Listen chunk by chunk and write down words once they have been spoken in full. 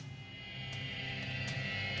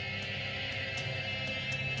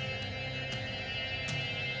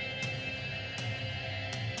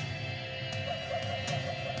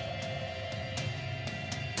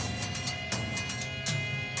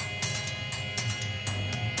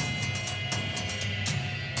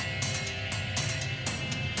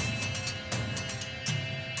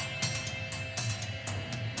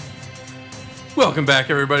Welcome back,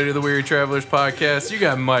 everybody, to the Weary Travelers podcast. You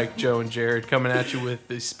got Mike, Joe, and Jared coming at you with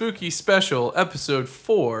the spooky special, episode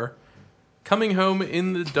 4, Coming Home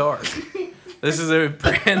in the Dark. This is a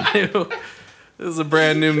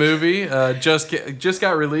brand new movie. Just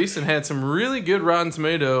got released and had some really good Rotten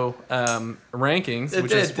Tomato rankings,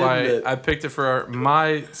 which is why I picked it for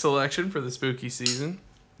my selection for the spooky season.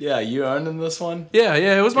 Yeah, you owning this one? Yeah,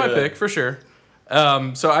 it was my pick for sure.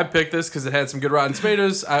 So I picked this because it had some good Rotten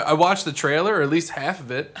Tomatoes. I watched the trailer, or at least half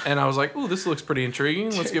of it, and I was like, "Ooh, this looks pretty intriguing.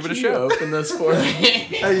 Let's give it a shot." Open this for me.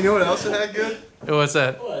 Hey, you know what else it had good? What's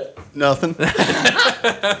that? What? Nothing. Good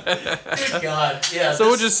God. Yeah. So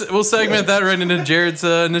we'll segment that right into Jared's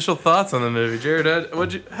initial thoughts on the movie. Jared,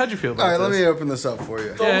 how'd you feel about All right, this? let me open this up for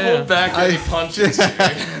you. Don't hold back any punches.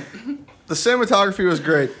 The cinematography was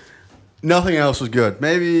great. Nothing else was good.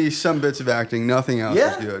 Maybe some bits of acting. Nothing else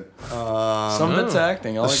was good. Some bits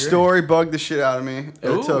acting. I'll The agree. story bugged the shit out of me.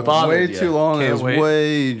 Ooh, It took bothered way you. too long. Can't It was wait.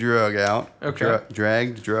 way drug out. Okay.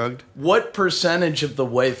 Drugged. What percentage of the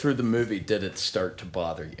way through the movie did it start to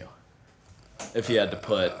bother you? If you had to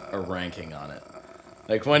put a ranking on it.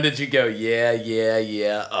 Like, when did you go,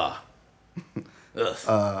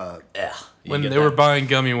 ugh. When they were buying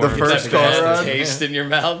gummy worms. first that car bad ride? taste in your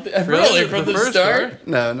mouth? Really? From the first start? car?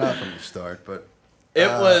 No, not from the start, but It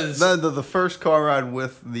was... the first car ride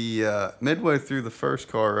with the midway through the first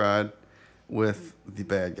car ride with the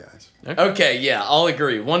bad guys. Okay, yeah, I'll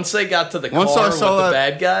agree. Once they got to the car Once I with saw the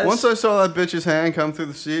that, bad guys... Once I saw that bitch's hand come through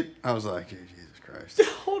the seat, I was like, hey, Jesus Christ.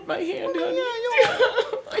 Hold my hand, honey.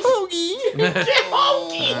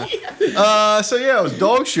 So yeah, it was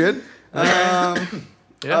dog shit.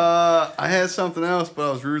 Yeah. I had something else, but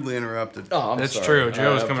I was rudely interrupted. Oh, I'm That's sorry. true.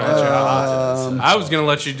 Joe was coming at you. Um, I was going to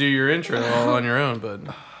let you do your intro all on your own, but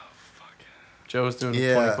Joe was doing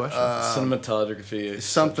 20 questions. Cinematography.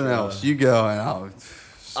 Something else. You go, and I'll.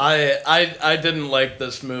 I didn't like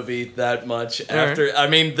this movie that much after. right. I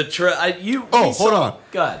mean, Hold on.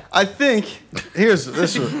 God. I think I was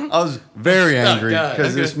very angry God.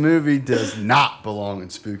 because Okay. this movie does not belong in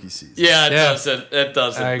spooky season. Yeah, it Yeah. doesn't. It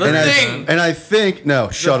doesn't. I The agree. thing, And I think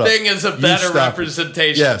shut the up. thing is a You better stop it.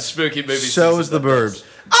 representation of Yes. spooky movies. So is the Burbs.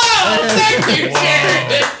 Oh, thank you,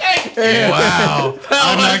 Jared. Thank you. Wow.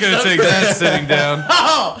 I'm not going to take that sitting down.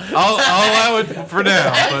 Oh, I'll allow it for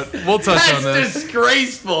now, but we'll touch on that's this.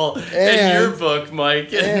 disgraceful in And- your book,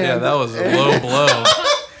 Mike. Yeah, that was a low blow.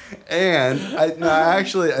 And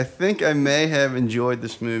I think I may have enjoyed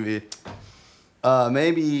this movie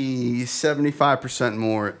maybe 75%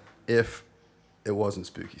 more if it wasn't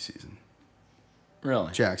spooky season.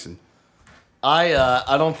 Really? Jackson. I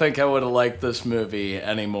don't think I would have liked this movie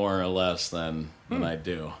any more or less than I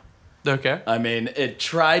do. Okay. I mean, it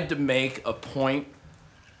tried to make a point,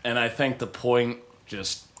 and I think the point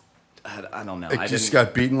just, I don't know. It I just didn't,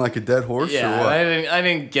 got beaten like a dead horse, yeah, or what? I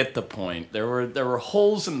didn't get the point. There were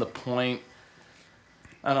holes in the point.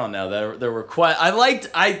 I don't know. There were quite.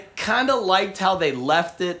 I kind of liked how they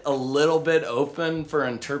left it a little bit open for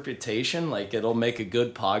interpretation. Like, it'll make a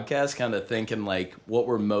good podcast. Kind of thinking like, what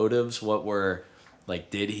were motives? What were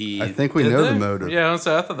like? Did he? I think we Did know they? the motive. Yeah,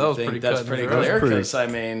 so I thought that was think pretty that's cut pretty and dry. clear. pretty- Because I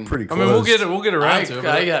mean, Pretty I close. mean, we'll get around to it.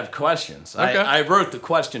 I but- have questions. Okay. I wrote the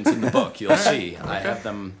questions in the book. You'll see. I have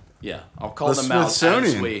them. Yeah, I'll call The them out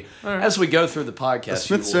Smithsonian. as we go through the podcast. The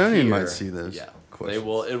Smithsonian you will hear, might see those Yeah, questions. they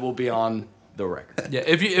will. It will be on the record. Yeah,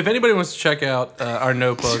 if anybody wants to check out our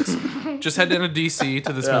notebooks, just head down to DC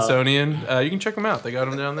to the Smithsonian. You can check them out. They got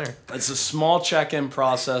them down there. It's a small check-in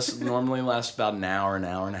process. It normally lasts about an hour and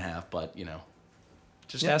a half. But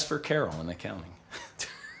just ask for Carol in accounting.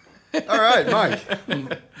 All right, Mike.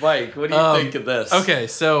 Mike, what do you think of this? Okay,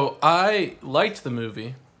 so I liked the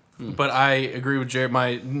movie, but I agree with Jared.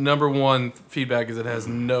 My number one feedback is it has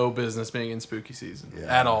no business being in spooky season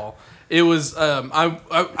at all. It was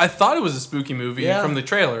I thought it was a spooky movie from the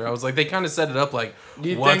trailer. I was like, they kind of set it up like, Do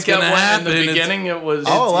you what's think gonna that happen? in the beginning it was?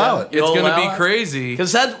 I'll allow it. It's You'll gonna allow be it? crazy.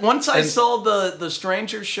 Because once I saw the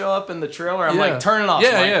strangers show up in the trailer, I'm Yeah. like, turn it off.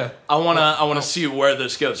 Yeah, Mike. yeah. I wanna see where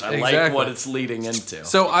this goes. I like Exactly. what it's leading into.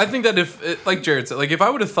 So I think that if, like Jared said, like if I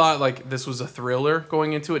would have thought like this was a thriller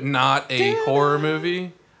going into it, not a horror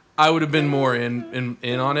movie, I would have been more in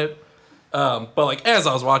on it. But like as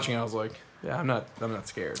I was watching, I was like, yeah, I'm not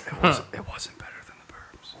scared. It wasn't better than the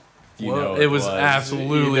Burbs. You Well, know it was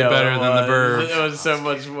absolutely You know better it than the was. Burbs. It was so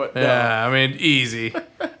much more. Yeah, I mean, easy.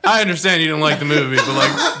 I understand you didn't like the movie, but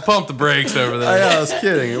like, pump the brakes over there. I was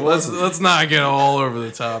kidding. It wasn't. Let's not get all over the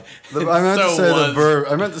top. I meant to So say was- the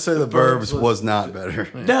Burbs. I meant to say the Burbs Burbs was not better.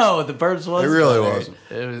 No, the Burbs was. It really better.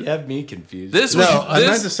 wasn't. You have me confused. This was No, I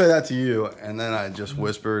meant to this, say that to you, and then I just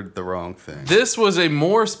whispered the wrong thing. this was a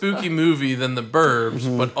more spooky movie than The Burbs,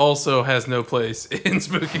 Mm-hmm. but also has no place in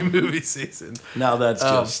spooky movie season. No, that's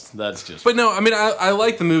just. But no, I mean, I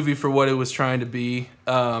like the movie for what it was trying to be,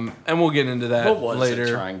 and we'll get into that What was it later.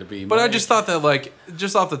 trying to be, But I Mike? just thought that, like,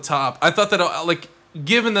 just off the top, I thought that, like,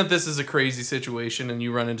 given that this is a crazy situation and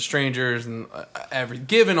you run into strangers and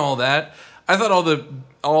given all that, I thought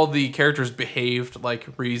all the characters behaved like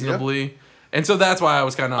reasonably, and so that's why I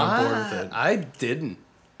was kind of on board with it. I didn't.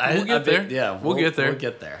 We'll get there. Yeah, We'll get there. We'll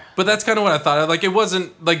get there. But that's kind of what I thought. Like, it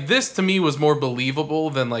wasn't like this to me was more believable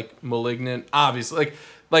than like Malignant. Obviously,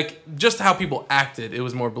 like just how people acted, it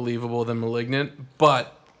was more believable than Malignant,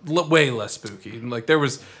 but way less spooky. Like there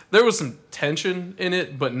was some tension in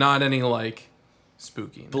it, but not any like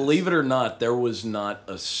spooky. Believe it or not, there was not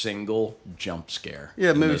a single jump scare.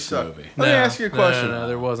 Yeah, in movie this sucked. movie. Let me ask you a question. No,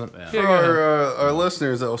 there wasn't. For Yeah, go ahead. our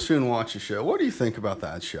listeners that will soon watch the show, what do you think about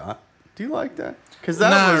that shot? Do you like that? Because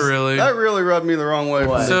that Not really. That really rubbed me the wrong way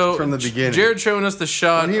What? So from the beginning. Jared showing us the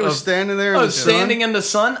shot. when he was of, standing there in Oh, the sun. standing in the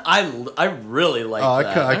sun. I really liked Oh,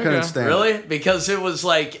 that. I couldn't Okay. stand it. Really? Because it was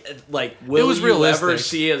like will was you realistic. ever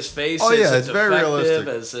see his face? Oh, Is yeah, it it's very effective? realistic.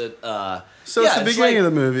 Is it So yeah, it's the beginning of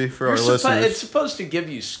the movie for our listeners. It's supposed to give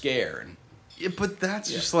you scare. Yeah, but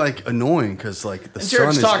that's just like annoying because like the And sun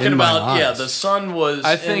Jared's is talking in my about eyes. the sun was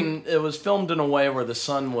I think- it was filmed in a way where the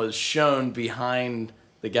sun was shown behind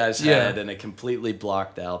the guy's Yeah. head and it completely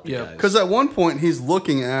blocked out the Yeah. guy's. Because at one point he's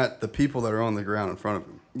looking at the people that are on the ground in front of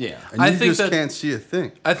him, Yeah. and you I think just that- can't see a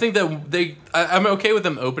thing. I think that I'm okay with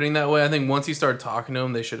them opening that way. I think once he started talking to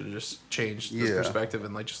him, they should have just changed his Yeah. perspective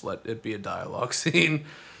and like just let it be a dialogue scene.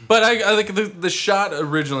 But I think the shot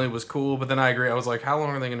originally was cool, but then I agree. I was like, how long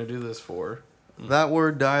are they going to do this for? That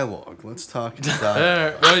word dialogue. Let's talk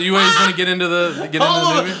dialogue. Well, you just want to get into the movie?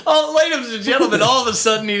 Ladies and gentlemen, all of a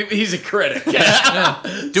sudden he's a critic.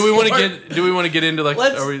 Do we want to get into like?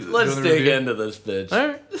 Let's are we let's doing the dig review? into this bitch. All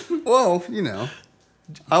right. Well, you know,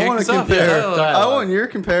 I Kick want us to off, compare. yeah, I dialogue. want your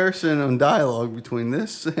comparison on dialogue between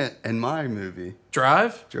this and my movie,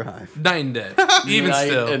 Drive. Drive. Night and day. Even Night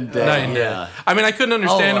still, and day, night and day. yeah. I mean, I couldn't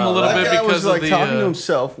understand him a wow. little That bit guy because was like of the. talking to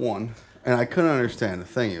himself one, and I couldn't understand a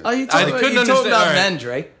thing. Oh, you I told, couldn't you told understand- about all right.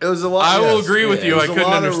 Mandrake. It was a lot. I will agree with you, It was I couldn't a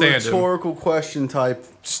lot understand of him. rhetorical question type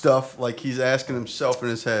stuff, like he's asking himself in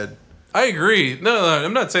his head. I agree. No,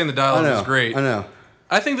 I'm not saying the I dialogue know. was great. I know.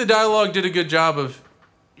 I think the dialogue did a good job of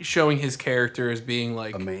showing his character as being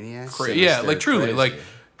like A maniac? yeah, Sinister, like truly, crazy. like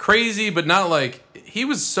crazy, but not like he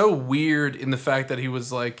was so weird in the fact that he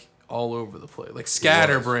was like all over the place, like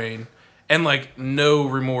scatterbrain, and like no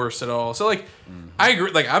remorse at all. So like, I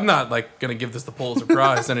agree. Like I'm not like gonna give this the Pulitzer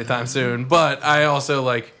Prize anytime soon, but I also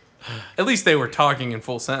like at least they were talking in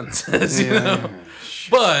full sentences, you know.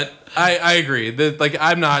 But I agree that like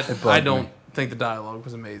I'm not. I don't think the dialogue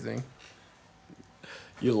was amazing.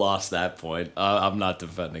 You lost that point. I'm not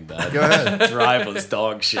defending that. Go ahead. Drive was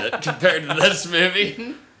dog shit compared to this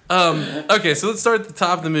movie. Okay, so let's start at the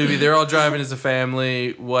top of the movie. They're all driving as a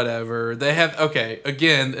family, whatever. They have, okay,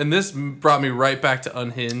 again, and this brought me right back to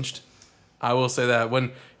Unhinged. I will say that.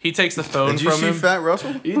 When he takes the phone Did you from see him. Fat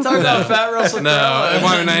Russell? You talking about Fat Russell No, Crowe?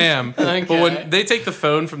 I mean, I am. Okay. But when they take the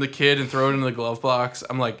phone from the kid and throw it in the glove box,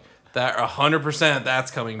 I'm like, that 100%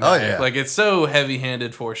 that's coming back. Oh, yeah. Like, it's so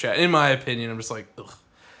heavy-handed foreshadowing. In my opinion, I'm just like, ugh.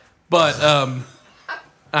 But,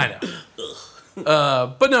 I know.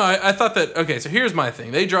 But no, I thought that, okay, so here's my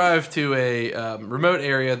thing. They drive to a remote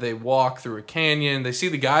area. They walk through a canyon. They see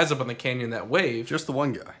the guys up on the canyon that wave. Just the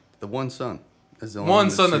one guy, the one son. Is the only One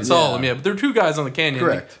son that sees saw it. him, yeah. But there are two guys on the canyon.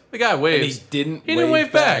 Correct. The guy waves. And he didn't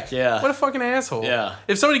wave back. Yeah. What a fucking asshole. Yeah.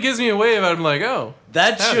 If somebody gives me a wave, I'm like, oh.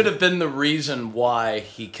 That Howdy. should have been the reason why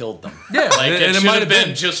he killed them. Yeah, Like, and it it should might have have been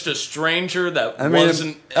been. just a stranger that I mean,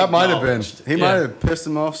 wasn't that might have been. acknowledged. He Yeah. might have pissed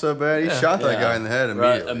him off so bad he shot that Yeah. guy in the head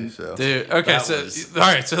Right, immediately. So. Dude, okay, That so was- all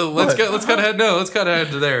right, so let's What? go. Let's cut ahead. No, let's cut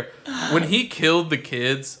ahead to there. When he killed the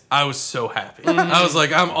kids, I was so happy. I was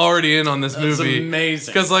like, I'm already in on this That's movie.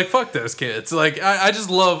 amazing. Because like, fuck those kids. Like, I just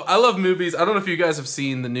love. I love movies. I don't know if you guys have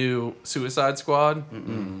seen the new Suicide Squad,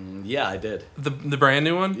 Yeah, I did. the brand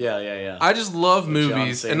new one. Yeah. I just love John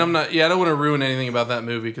movies, Cena. and I'm not. Yeah, I don't want to ruin anything about that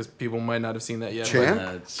movie because people might not have seen that yet. but- Champ?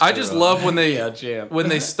 That's I just true. love when they Yeah, Champ. when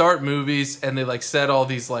they start movies and they like set all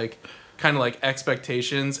these like kind of like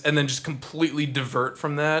expectations and then just completely divert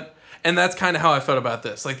from that. And that's kind of how I felt about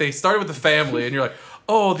this. Like they started with the family and you're like,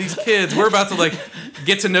 oh, these kids, we're about to like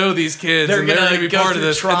get to know these kids, They're and they're gonna going to be go part of through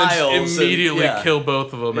this, trials and then immediately and- yeah. kill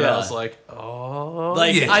both of them. And I Yeah. was like, oh,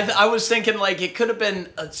 Like yeah. I was thinking, like it could have been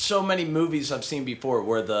so many movies I've seen before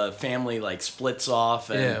where the family like splits off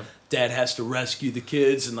and Yeah. dad has to rescue the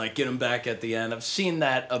kids and like get them back at the end. I've seen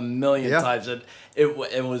that a million Yeah. times.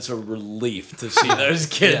 It was a relief to see those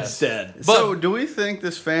kids dead. So, do we think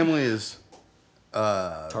this family is?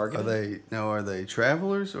 Targeted? Are they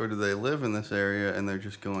travelers or do they live in this area and they're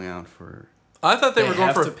just going out for? I thought they They were going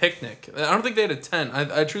have for a to- picnic. I don't think they had a tent.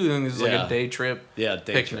 I truly think this is like Yeah. a day trip Yeah,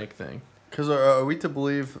 day picnic thing. Because are we to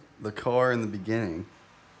believe the car in the beginning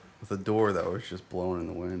with the door that was just blowing in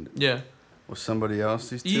the wind Yeah. was somebody else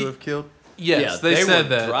these two Ye- have killed? Yes, yeah, they said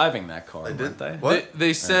were that. driving that car, They weren't did? they? What?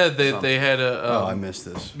 They said that they had a. Oh, I missed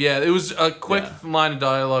this. Yeah, it was a quick Yeah. line of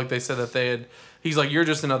dialogue. They said that they had. He's like, "You're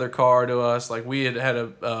just another car to us." Like we had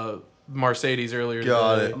a Mercedes earlier,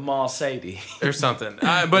 Got today, it. Mercedes. or something.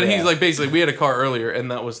 But Yeah. he's like, basically, we had a car earlier, and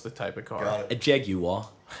that was the type of car. Got it. A Jaguar.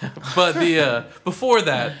 But the before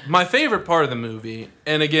that, my favorite part of the movie,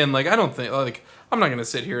 and again, like I don't think like I'm not gonna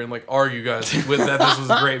sit here and like argue guys with that this was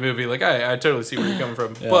a great movie. Like I totally see where you're coming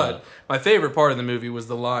from. But my favorite part of the movie was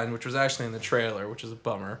the line, which was actually in the trailer, which is a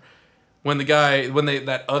bummer. When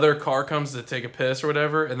that other car comes to take a piss or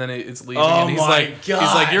whatever, and then it's leaving, Oh and he's my like,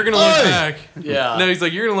 God. you're gonna look back. Yeah. No, he's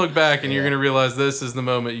like, you're gonna look back, and you're gonna realize this is the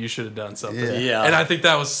moment you should have done something. Yeah. Yeah. And I think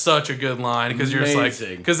that was such a good line because you're just like,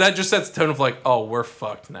 Amazing. because that just sets the tone of like, oh, we're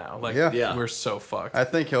fucked now. Like, Yeah. Yeah. we're so fucked. I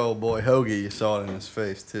think old boy Hoagie, you saw it in his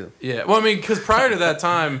face too. Yeah. Well, I mean, because prior to that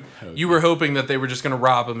time, you were hoping that they were just gonna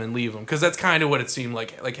rob him and leave him, because that's kind of what it seemed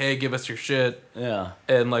like. Like, hey, give us your shit, Yeah.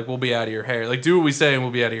 and like we'll be out of your hair. Like, do what we say, and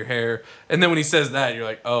we'll be out of your hair. And then when he says that, you're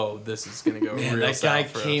like, oh, this is gonna go Man, real that guy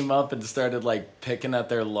south for us. came up and started like picking at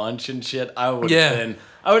their lunch and shit. I would have Yeah. been been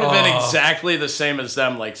Oh. exactly the same as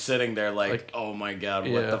them, like sitting there like oh my god,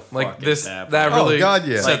 what the fuck like is this. happening? That Oh, really God,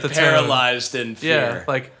 yeah. set like the tone. paralyzed in Yeah. fear.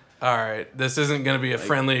 Like, all right, this isn't gonna be a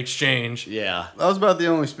friendly exchange. yeah. That was about the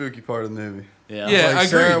only spooky part of the movie. Yeah. Yeah. Like, I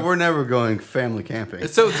Sarah, agree. we're never going family camping.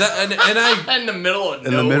 So that and I. In the middle of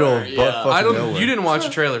In the middle of nowhere, butt yeah. I don't. nowhere. You didn't watch a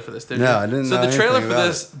trailer for this, did you? No, I didn't So know the trailer anything for about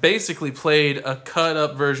this basically played a cut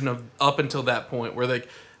up version of up until that point, where like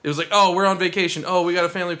it was like, oh, we're on vacation. Oh, we got a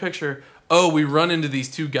family picture. Oh, we run into these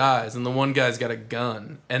two guys, and the one guy's got a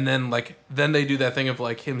gun, and then they do that thing of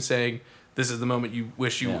like him saying, "This is the moment you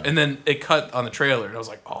wish you," Yeah. and then it cut on the trailer, and I was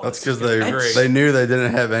like, oh, That's this is because gonna be great. they knew they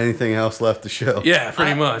didn't have anything else left to show. Yeah,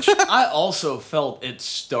 pretty much. I also felt it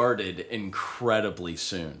started incredibly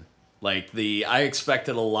soon. Like I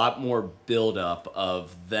expected a lot more buildup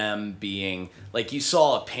of them being like you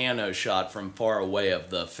saw a pano shot from far away of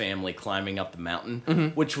the family climbing up the mountain, Mm-hmm.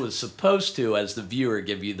 which was supposed to, as the viewer,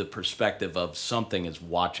 give you the perspective of something is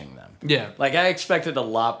watching them. Yeah. Like I expected a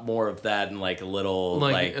lot more of that and like a little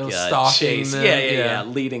Like, stalking chase. them, Yeah, yeah.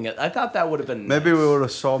 leading it. I thought that would have been Maybe nice. we would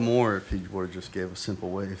have saw more if he would have just gave a simple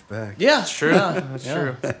wave back. Yeah, that's true. That's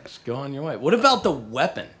true. Just go on your way. What about the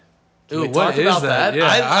weapon? Can Ooh, we what talk is about that? that? Yeah,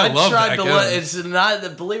 I love tried that to gun. look. It's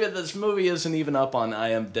not. Believe it, this movie isn't even up on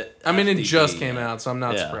IMDb. I mean, it FDB just came yet. out, so I'm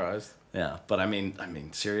not Yeah. surprised. Yeah, but I mean,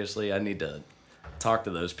 seriously, I need to talk to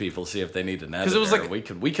those people, see if they need an editor. 'Cause it was like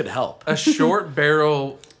we could help. A short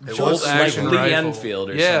barrel was bolt like action Lee rifle. Enfield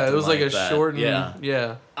or yeah, it something was like like a that. short. Yeah.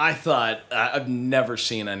 Yeah. I thought I've never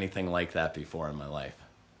seen anything like that before in my life.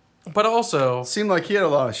 But also, Seemed like he had a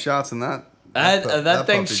lot of shots in that. That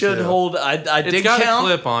thing puppy, should too. hold. I it's did got count a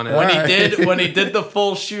clip on it. when Alright. he did the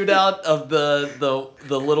full shootout of the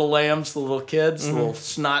little lambs, the little kids, Mm-hmm. the little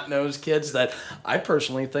snot nosed kids that I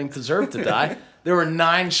personally think deserve to die. There were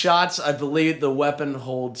 9 shots. I believe the weapon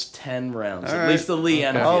holds 10 rounds. At Alright. least the Lee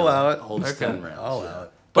Enfield I'll allow it. holds Okay. 10 rounds. I'll allow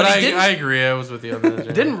it. But he I didn't- agree. I was with you on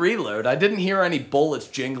that. Didn't reload. I didn't hear any bullets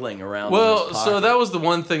jingling around. in Well, his so pocket. that was the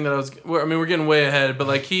one thing that I was. I mean, we're getting way ahead, but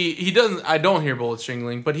like he doesn't. I don't hear bullets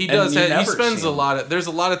jingling, but he And does. you He never spends see a him. lot of. There's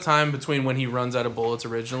a lot of time between when he runs out of bullets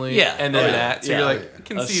originally, Yeah. and then Oh, yeah. that. So Yeah. you're like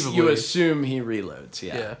conceivably. You assume he reloads.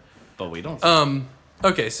 Yeah. Yeah. But we don't.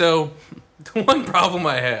 Okay, so the one problem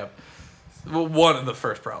I have, well, one of the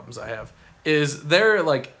first problems I have, is they're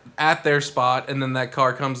like at their spot, and then that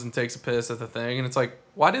car comes and takes a piss at the thing, and it's like,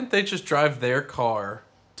 why didn't they just drive their car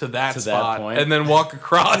to that To that spot point? and then walk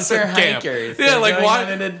across They're and camp? hikers. Yeah, They're like going why?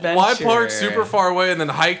 on an Why adventure. park super far away and then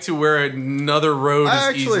hike to where another road I is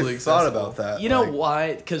actually easily thought accessible? about that. You know like,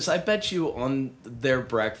 why? Because I bet you on their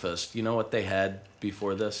breakfast, you know what they had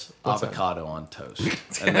before this? What's that? Avocado on toast.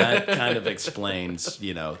 And that kind of explains,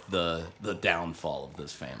 the downfall of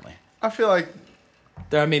this family. I feel like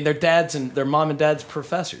Their mom and dad's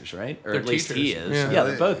professors, right? Or They're at least he teachers. is. Yeah.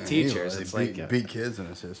 They're both Anyway, teachers. they It's beat, like beat kids in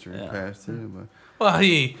his history Yeah. past too. But Well,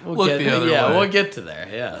 he looked the other way. we'll get to there.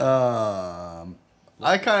 Yeah.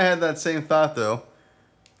 I kind of had that same thought though.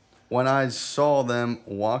 When I saw them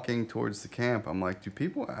walking towards the camp, I'm like, do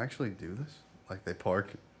people actually do this? Like they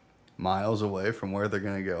park miles away from where they're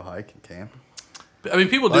gonna go hike and camp? I mean,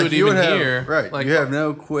 people do Like it you even would have, here. right? Like You have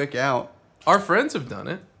no quick out. our friends have done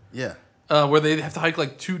it. Yeah. Where they have to hike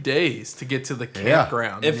like 2 days to get to the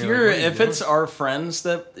campground. If And you're like, what are you if doing? it's our friends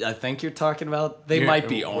that I think you're talking about, they might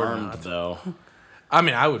be we're armed not. though. I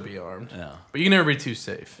mean, I would be armed. Yeah. But you can never be too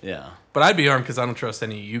safe. Yeah. But I'd be armed because I don't trust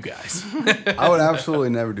any of you guys. I would absolutely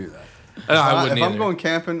never do that. No, I wouldn't If I'm either. going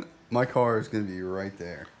camping, my car is going to be right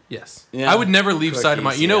there. Yes. Yeah. I would never leave sight of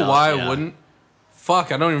my. Cookies, You know yeah, why yeah. I wouldn't?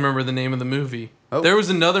 Fuck, I don't even remember the name of the movie. Oh. There was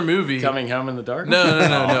another movie. Coming home in the dark. No.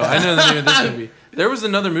 I know the name of this movie. There was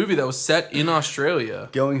another movie that was set in Australia.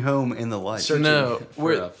 Going home in the light. No, For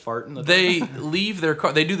where a fart in the they leave their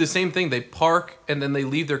car. They do the same thing. They park and then they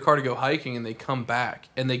leave their car to go hiking and they come back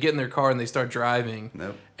and they get in their car and they start driving.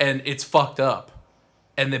 Nope. And it's fucked up.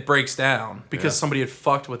 And it breaks down because Yeah. somebody had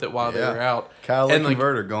fucked with it while they Yeah. were out. Catalytic And, like,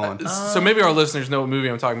 converter gone. So maybe our listeners know what movie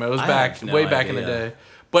I'm talking about. It was I back have no way back in the idea. day.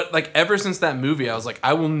 But like ever since that movie, I was like,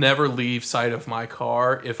 I will never leave sight of my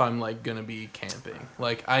car if I'm like gonna be camping.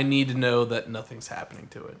 Like I need to know that nothing's happening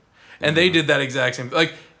to it. And they did that exact same.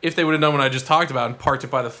 Like if they would have done what I just talked about and parked it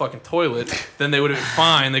by the fucking toilet, then they would have been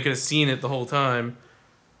fine. They could have seen it the whole time.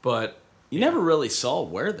 But You never really saw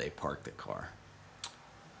where they parked the car.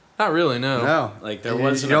 not really. No. No. Like, there You-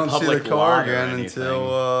 wasn't you a don't public see the car lot or again anything. until.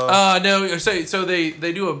 No. So they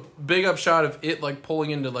do a big up shot of it like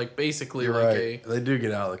pulling into like basically You're like right. They do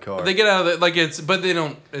get out of the car. they get out of it like it's but they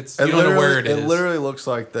don't. It's you don't know where it is. It literally looks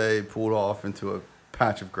like they pulled off into a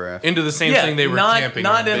patch of grass. Into the same thing they were not, camping.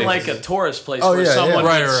 Not on, in like a basically. tourist place Oh, where yeah, someone yeah.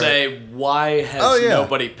 Right, would right. say, "Why has Oh, yeah.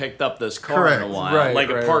 nobody picked up this car in Correct. a while?" Right, like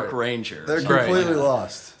a right, park right. ranger. They're Right. completely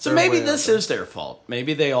lost. So They're maybe way this out is their fault.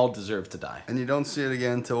 Maybe they all deserve to die. And you don't see it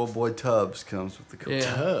again until old boy Tubbs comes with the car.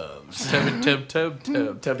 Yeah. Tubbs.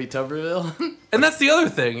 Tub. Tubby Tuberville. And that's the other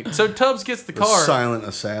thing. So Tubbs gets the The car silent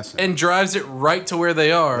assassin. and drives it right to where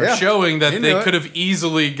they are, Yeah. showing that He they knew it. could have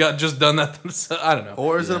easily just done that themselves. I don't know.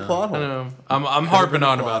 Or is it a plot I hole? don't know. I'm harping been a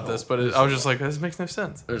on plot about hole. this, but I was just like, this makes no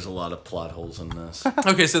sense. There's a lot of plot holes in this.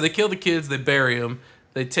 Okay, so they kill the kids, they bury them,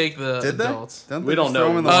 they take the Did they? adults. Don't We they don't just throw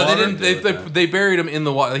know. him in the They water? didn't. do with that. They buried him in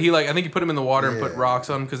the water. I think he put him in the water and put Yeah. rocks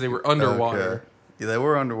on him because they were underwater. Okay. Yeah, they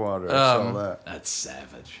were underwater. I saw Um, that. That's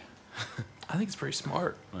savage. I think it's pretty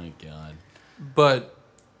smart, My God. but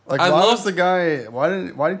Like, I why love- was the guy? Why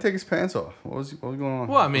didn't he take his pants off? What was going on?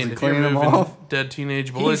 well, I Was mean, he if you're cleaning them moving off? dead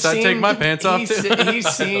teenage boys, I'd take my pants off too. He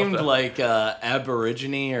seemed like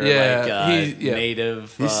Aborigine or Yeah, like yeah.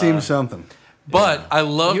 native. He seemed something. But I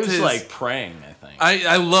loved He was his. like praying, I think.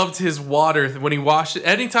 I loved his water when he washed it.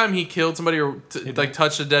 Anytime he killed somebody or like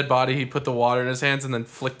touched a dead body, he put the water in his hands and then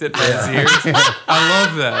flicked it by his ears. I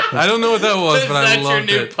love that. I don't know what that was, Is but I that your loved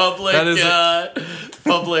new it. public? That is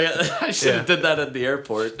Public. I should have Yeah. did that at the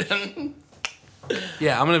airport.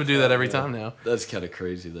 yeah, I'm gonna do that every time now. That's kind of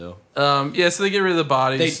crazy, though. Yeah, so they get rid of the They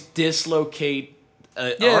bodies. dislocate.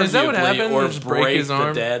 Yeah, is that what arguably, happened? Or They just break his the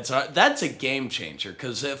arm? dad's arm. That's a game changer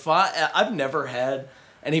because if I've never had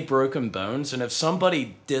any broken bones, and if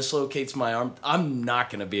somebody dislocates my arm, I'm not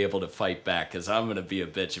gonna be able to fight back because I'm gonna be a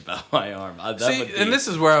bitch about my arm. And this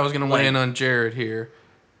is where I was gonna weigh in like- on Jared here.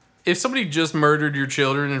 If somebody just murdered your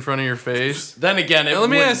children in front of your face, Then again, it let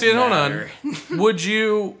me wouldn't ask you. Hold matter. on. Would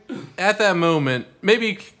you, at that moment,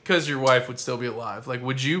 maybe because your wife would still be alive, like,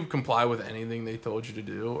 would you comply with anything they told you to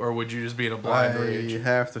do, or would you just be in a blind I rage?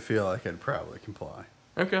 have to feel like I'd probably comply.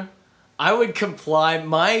 Okay. I would comply.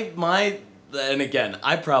 And again,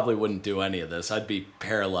 I probably wouldn't do any of this. I'd be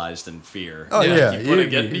paralyzed in fear. Oh, Yeah. yeah. You put a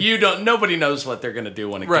you'd gun- be- you don't. Nobody knows what they're gonna do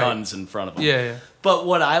when a Right. gun's in front of them. Yeah, yeah. But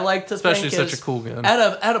what I like to Especially think such is a cool gun.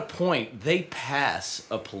 At a point, they pass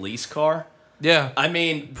a police car. Yeah. I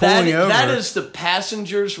mean, Pulling that over. is the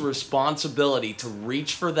passenger's responsibility to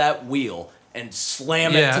reach for that wheel and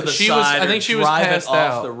slam Yeah, it to the she was- side. I think or she was drive passed it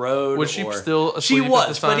off out. the road. Was she or- still She asleep at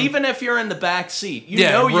was, the but time? even if you're in the back seat, you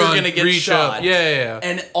Yeah, know you're run, gonna get reach shot. up. Yeah.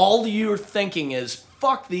 And all you're thinking is,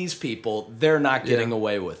 "Fuck these people! They're not getting Yeah.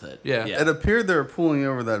 away with it." Yeah. It appeared they were pulling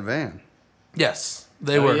over that van. Yes,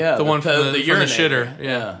 they Oh, were. yeah, the one from the urinator. shitter.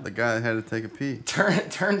 Yeah. The guy that had to take a pee.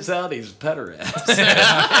 Turns out he's a pederast.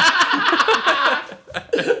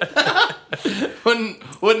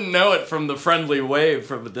 wouldn't know it from the friendly wave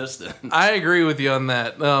from a distance. I agree with you on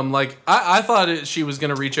that. I thought she was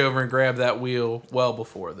gonna reach over and grab that wheel well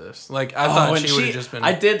before this. Like I thought and she would have just been.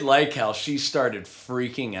 I did like how she started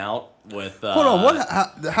freaking out with. Hold on,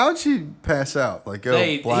 what? How'd she pass out? Like go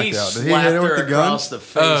He black out? Did he slapped hit her her with the gun? across the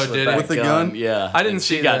face Oh, with did that he? With the gun? Yeah, I didn't and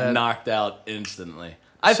she see got that. knocked out instantly.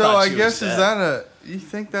 So thought I she guess was is dead. that you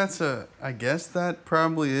think that's a? I guess that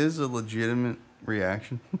probably is a legitimate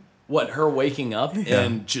reaction. What, her waking up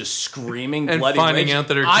and just screaming And bloody finding rage? out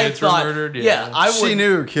that her I kids were thought- murdered? Yeah, Yeah. I would. She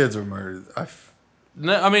knew her kids were murdered.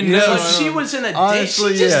 No, I mean, Yeah, no, but But she was in a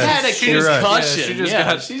Honestly, ditch. She just yeah, had a you're right. concussion. Yeah, she just yeah,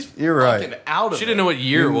 got- she's You're right. fucking out of She it. didn't know what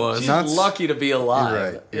year it was. She's Not- lucky to be alive.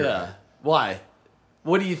 You're right, you're yeah. right. Why?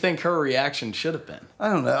 What do you think her reaction should have been? I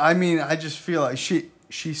don't know. I mean, I just feel like she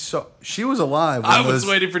was alive. When I was those-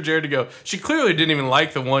 waiting for Jared to go. She clearly didn't even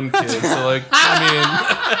like the one kid. So like,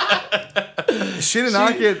 I She did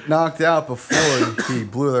not get knocked out before he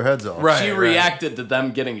blew their heads off. Right. She reacted to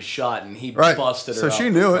them getting shot, and he Right. busted her So up she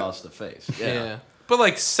knew it. across the face. mean, Yeah. yeah. But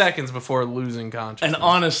like seconds before losing consciousness. And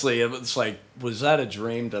honestly, it was like, was that a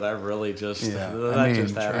dream? Did I really just? Yeah. Did that I mean,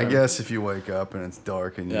 just happen? I guess if you wake up and it's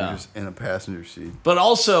dark and Yeah. you're just in a passenger seat. But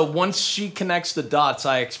also, once she connects the dots,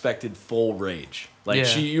 I expected full rage. Like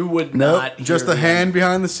Yeah. you would Nope. not. Just hear a the hand end.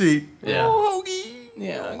 behind the seat. Yeah. Oh, Hoagie.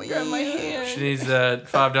 Yeah. Grab my hand. She needs that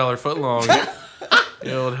 $5 footlong.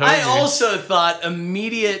 The old I hoagie. also thought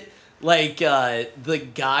immediate, like, the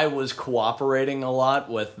guy was cooperating a lot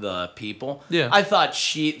with the people. Yeah. I thought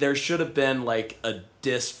there should have been, like, a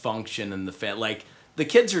dysfunction in the family. Like, the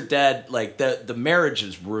kids are dead. Like, the marriage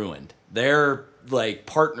is ruined. Their, like,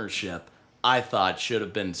 partnership, I thought, should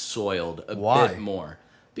have been soiled a Why? bit more.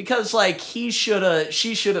 Because, like, she should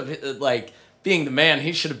have, like, being the man,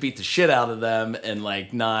 he should have beat the shit out of them and,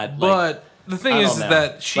 like, not, like... But the thing I is, don't know.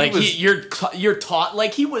 that she like was. you're taught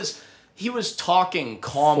like he was talking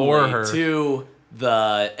calmly For her. to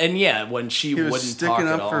the when she He wouldn't was talk sticking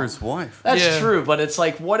at up all. for his wife. That's Yeah. true, but it's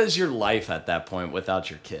like, what is your life at that point without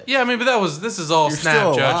your kid? Yeah, I mean, but this is all You're snap still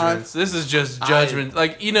alive. judgments. This is just judgment.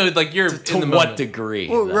 Like, you know, like you're To in the what moment. degree?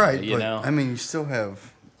 Well, though, right. You but, know. I mean, you still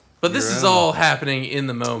have. But this Your is own. all happening in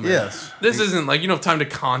the moment. Yes. This isn't like you don't have time to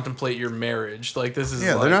contemplate your marriage. Like this is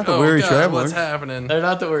Yeah, like, they're not the oh, weary God, travelers. What's happening? They're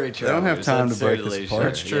not the worry They don't have travelers, time that's to break this certainly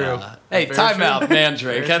apart. sure, That's true. yeah. Hey, Very time true. out,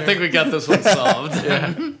 Mandrake. I think we got this one solved.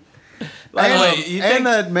 By the way, you think And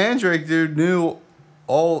that Mandrake dude knew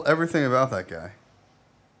everything about that guy.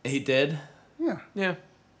 he did? Yeah. Yeah,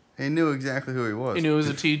 He knew exactly who he was. he knew he was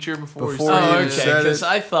a teacher before. Before he he Oh, even started. okay. said it. Because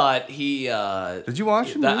I thought he. Did you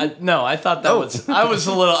watch him? No, I thought that Oh. was. I was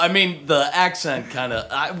a little. I mean, the accent kind of.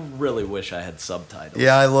 I really wish I had subtitles.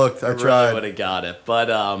 Yeah, I looked. I I really tried. would have got it, but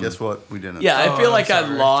Guess what? We didn't. yeah, I Oh, feel I'm like I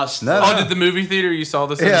sorry. lost. No, Oh, did the movie theater you saw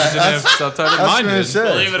this? Yeah, and it didn't have that's- subtitles. That's Mine what I did.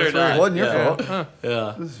 said. Believe it or not, It wasn't your yeah. fault.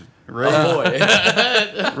 Yeah. Rave,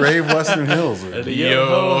 Oh boy. Rave Western Hills. dude.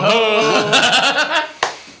 Yo ho!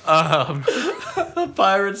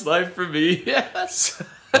 Pirate's life for me. Yes.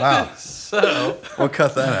 Wow. So, We'll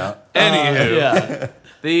cut that out. anywho, Yeah.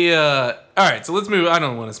 the all right. So let's move. I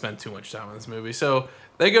don't want to spend too much time on this movie. So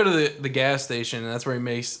they go to the gas station, and that's where he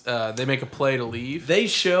makes. They make a play to leave. They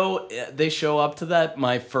show up to that.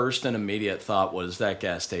 My first and immediate thought was that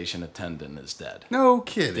gas station attendant is dead. No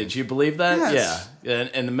kidding. Did you believe that? Yes. Yeah.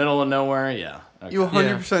 In the middle of nowhere. Yeah. Okay. You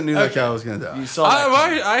 100% knew that guy was going to die. You saw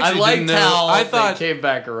that. I actually liked didn't know. how I thought they came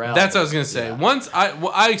back around. that's what I was gonna say. Once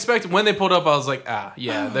I expected when they pulled up, I was like,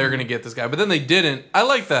 yeah, they're gonna get this guy. But then they didn't. I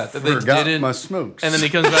like that they Forgot didn't. my smokes. And then he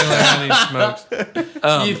comes back like, I need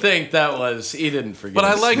smokes. You think that was he didn't forget. But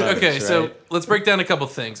I his like. smokes, Okay, right? so let's break down a couple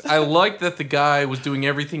things. I like that the guy was doing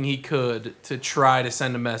everything he could to try to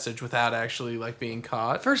send a message without actually like being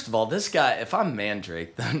caught. First of all, this guy, if I'm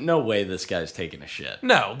Mandrake, no way this guy's taking a shit.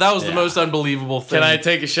 No, that was the Yeah. most unbelievable thing. Can I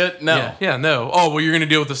take a shit? No. Yeah, no. Oh, well, you're gonna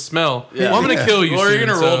deal with the smell. Yeah. Well, I'm gonna Yeah. kill you. Or you're soon,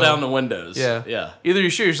 gonna roll so- down the windows. Yeah, Yeah. Either you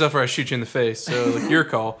shoot yourself or I shoot you in the face. So like, your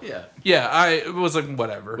call. Yeah. Yeah, I was like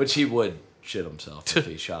whatever. Which he would shit himself if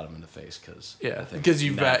he shot him in the face, because Yeah, because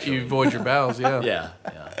you void your bowels. Yeah. Yeah,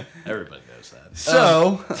 everybody knows that.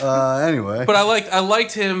 So, anyway. But I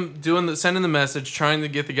liked him sending the message, trying to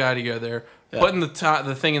get the guy to go there, putting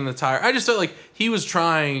the thing in the tire. I just felt like he was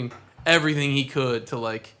trying everything he could to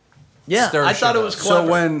like. Yeah, stir I thought shit it was up. clever.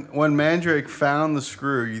 So when Mandrake found the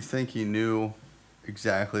screw, you think he knew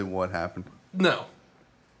exactly what happened? No,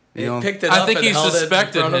 You he know, picked it I up think and he held it in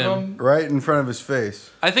suspected front of him. right in front of his face.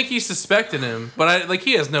 I think he suspected him, but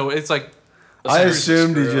he has no. It's like I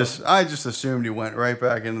assumed screw. I just assumed he went right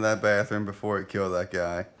back into that bathroom before he killed that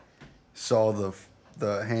guy. Saw the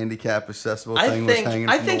the handicap accessible thing was hanging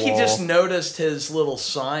I from think the he wall. just noticed his little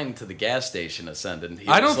sign to the gas station ascendant. He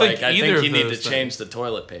I don't was think like, either I of think you need to those change the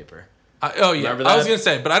toilet paper. Oh yeah, Remember I was that? gonna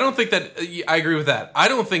say, but I don't think that I agree with that. I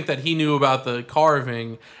don't think that he knew about the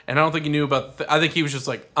carving, and I don't think he knew about. I think he was just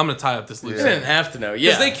like, I'm gonna tie up this loose You end. didn't have to know. Because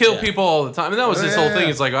Yeah, they kill yeah. people all the time, and that was his whole thing.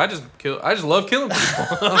 It's like I just love killing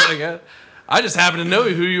people. I just happen to know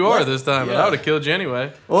who you are this time, but I would have killed you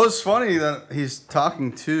anyway. Well, it's funny that he's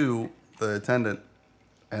talking to the attendant,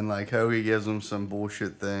 and like Hoagie gives him some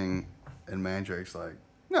bullshit thing, and Mandrake's like,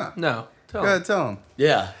 no, No, go ahead, tell him.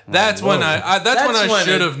 Yeah. that's when that's when That's I when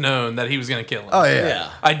should it- have known that he was gonna kill him. Oh yeah, Yeah.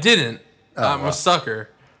 I didn't. I'm well. a sucker.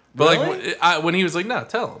 But Really? like when he was like, "No,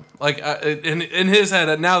 tell him." Like in his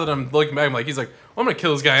head, now that I'm looking back, I'm like, he's like, well, "I'm gonna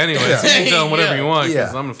kill this guy anyway. So you can tell him whatever Yeah. you want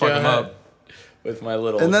because Yeah. I'm gonna fuck Go him ahead. up." With my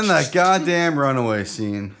little. And then that goddamn runaway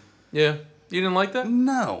scene. Yeah, you didn't like that?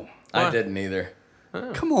 No, I Why? didn't either.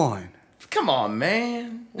 come on. Come on,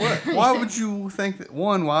 man. What? Why would you think that?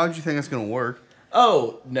 One, why would you think it's gonna work?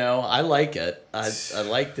 Oh no, I like it. I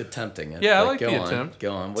like attempting it. Yeah, I But like go the on, attempt.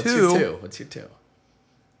 Go on. What's Two. your two? What's your two?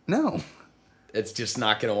 No, It's just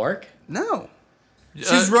not gonna work. no.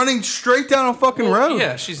 She's running straight down a fucking road.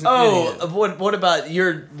 Yeah, she's an Oh, idiot.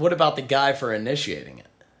 what about the guy for initiating it?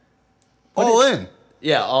 all in.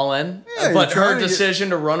 Yeah, all in. Yeah, But you're trying her to get- decision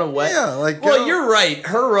to run away. Yeah, like, Well, go- you're right.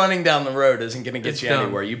 Her running down the road isn't going to get It's you dumb.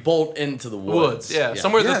 anywhere. You bolt into the woods. Woods, yeah,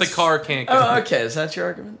 somewhere that the Yes. car can't go. Oh, okay. Is that your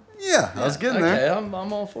argument? Yeah, I was getting okay, there. I'm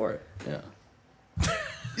all for it. Yeah.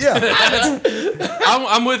 Yeah,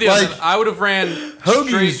 I'm with you. on Like, that. I would have ran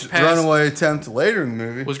Hoagie's straight past. runaway attempt later in the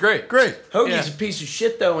movie Was great. Great. Hoagie's Yeah. a piece of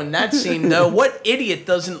shit, though, in that scene, though. What idiot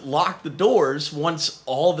doesn't lock the doors once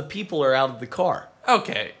all the people are out of the car?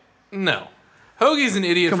 Okay, no. Hoagie's an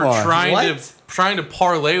idiot Come for on. trying to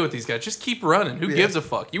parlay with these guys. Just keep running. Who gives a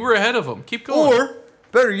fuck? You were ahead of them. Keep going. Or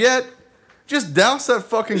better yet, just douse that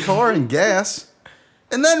fucking car in gas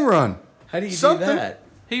and then run. How do you Something. do that?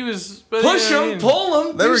 He was but Push yeah, I them, mean, pull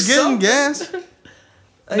them. They were getting gas. No,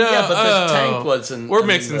 yeah, but the oh. tank wasn't. We're in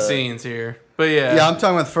mixing the- scenes here, but yeah, Yeah, I'm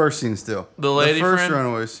talking about the first scene still. The lady first friend?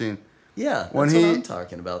 runaway scene. Yeah, that's When what he- I'm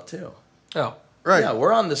talking about, too. Oh, Right. Yeah,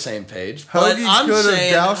 we're on the same page. But Hoagie I'm could have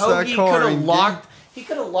saying doused that Hoagie car could have and locked. He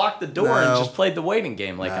could have locked the door and No. just played the waiting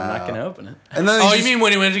game. Like I'm not No. going to open it. And then oh, you mean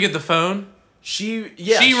when he went to get the phone? She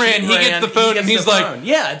ran. He gets the phone, and he's like,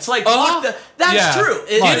 yeah, it's like "Oh, lock the. That's yeah. true.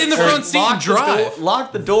 Get in the It's front seat and lock the drive. door-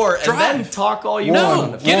 lock the door, and then Drive. talk all you No,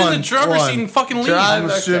 want. get in One, the driver's seat and fucking leave. Drive. I'm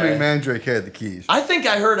assuming Okay. Mandrake had the keys. I think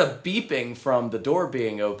I heard a beeping from the door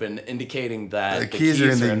being open, indicating that The keys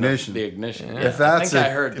are in the ignition. The ignition. If that's I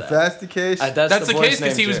heard that. if that's the case, That's the boy's case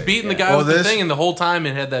because name, he was Jerry. beating the Yeah. guy Well, with the this- thing, and the whole time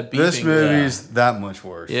it had that beeping. this movie's that much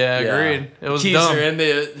worse. Yeah, Yeah. agreed. It was Keys dumb. are in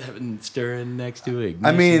the stirring next to ignition.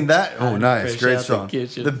 I mean that. Oh, I'd nice, fresh great out the song.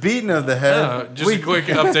 kitchen. The beating of the head. Just a quick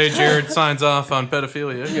update. Jared signs off on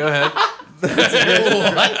pedophilia. Go ahead.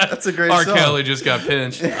 That's a great R. song. Kelly just got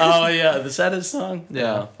pinched. Oh yeah, is that his song?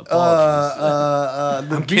 Yeah. Apologies.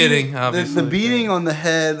 The I'm kidding, the obviously. beating on the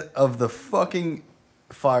head of the fucking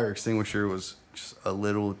fire extinguisher was just a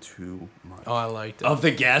little too much. Oh, I liked it. Of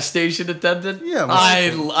the gas station attendant? Yeah,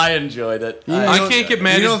 I enjoyed it. I can't get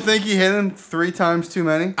mad You at- don't think he hit him 3 times too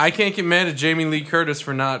many? I can't get mad at Jamie Lee Curtis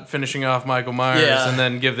for not finishing off Michael Myers Yeah. and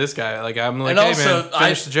then give this guy I'm like, And hey also, man,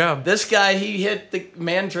 finish the job. This guy, he hit the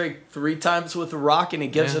Mandrake 3 times with a rock, and he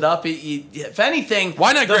gives Yeah. it up. He, if anything,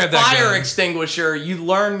 Why not the grab that fire gun? extinguisher? You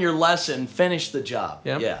learn your lesson, finish the job.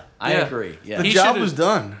 Yep. Yeah, I Yeah. agree. Yeah, The He job should've- was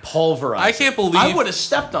done. pulverize. I can't believe- I would have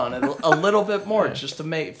stepped on it a little bit more just to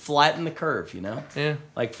make flatten the curve. You know, Yeah.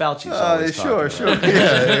 like Fauci's always Sure, talking sure. about.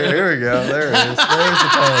 Yeah, here we go. There it is. There's the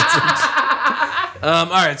politics. All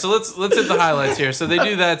right, so let's hit the highlights here. So they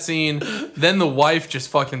do that scene, then the wife just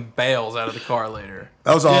fucking bails out of the car later.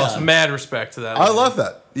 That was awesome. Mad respect to that. I lady. love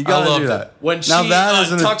that. You gotta loved do it. that. When Now she that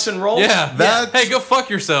is an- tucks and rolls. Yeah. That- Hey, go fuck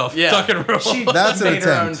yourself. Yeah. Tuck and roll. She That's an made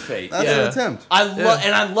her own attempt. fate. That's yeah. an attempt.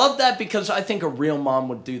 I love that because I think a real mom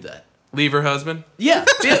would do that. Leave her husband. Yeah.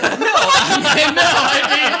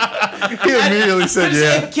 I mean, He immediately said,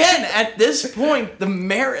 yeah. Again, at this point, the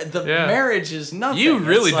marriage is nothing. You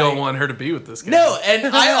really It's don't like- want her to be with this guy. No, and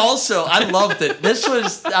I loved it. This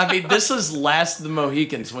was Last of the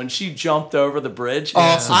Mohicans when she jumped over the bridge.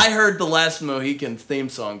 Awesome. I heard the Last of the Mohicans theme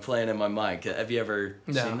song playing in my mind. Have you ever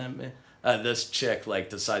No. seen that? Man? This chick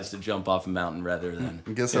decides to jump off a mountain rather than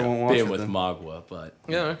I guess I won't watch being it with then. Magua. But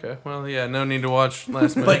Yeah. Okay. Well, yeah. No need to watch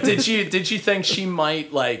last minute. but did you think she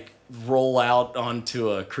might roll out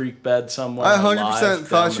onto a creek bed somewhere? I alive 100%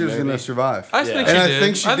 thought down she the was going to movie? survive. I think Yeah. she And did. I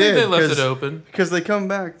think she I did. think they left it 'cause- open. Because they come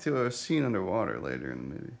back to a scene underwater later in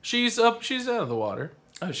the movie. She's up. She's out of the water.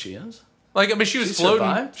 Oh, she is. Like, I mean, she was She floating.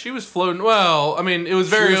 survived? She was floating. Well, I mean, it was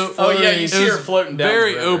very. was Oh yeah, you it see her was floating down.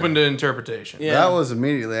 very the river. open to interpretation. Yeah. That was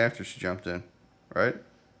immediately after she jumped in, right?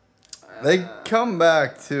 They come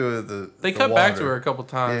back to the. They the cut back to water. her a couple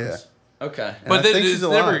times. Okay. And I But then think it's she's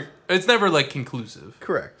alive. never. It's never like conclusive.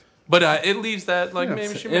 Correct. But it leaves that like Yeah,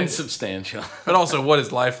 maybe she made it. Insubstantial. But also, what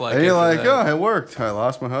is life like? And you're after like, that? oh, it worked. I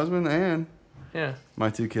lost my husband and Yeah. my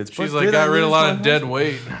 2 kids. She's But like, did I got rid of a lose lot my of dead husband?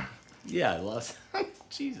 weight. Yeah, I lost.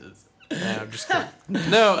 Jesus. Yeah, I'm just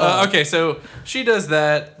kidding. No, okay, so she does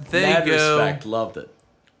that. They Mad go. respect. Loved it.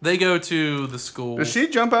 They go to the school. Does she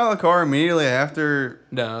jump out of the car immediately after?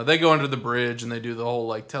 No, they go under the bridge and they do the whole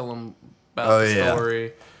like tell them about Oh, the yeah.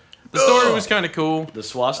 story. The story was kind of cool. The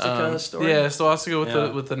swastika story. Yeah, swastika with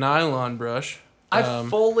Yeah. the nylon brush. I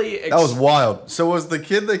fully. That was wild. So was the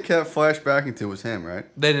kid they kept flashbacking to was him, right?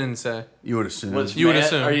 They didn't say. You would assume. You would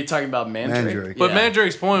assume. Are you talking about Mandrake? Mandrake. But Yeah.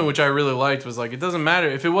 Mandrake's point, which I really liked, was like, it doesn't matter.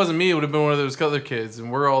 If it wasn't me, it would have been one of those other kids,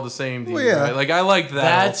 and we're all the same. To Well, you, yeah. right? Like, I liked that.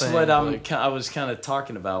 That's whole thing. what Like, I was kind of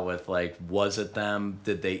talking about with like, was it them?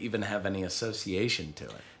 Did they even have any association to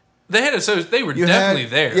it? they had they were You definitely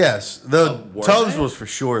had- there. Yes, the were Tubbs they? was for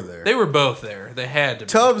sure there. They were both there. They had to be.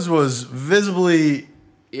 Tubbs was visibly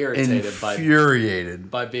Irritated infuriated.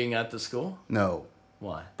 by being at the school. No,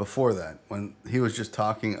 Why? before that, when he was just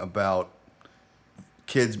talking about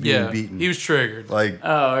kids being Yeah, beaten. he was triggered. like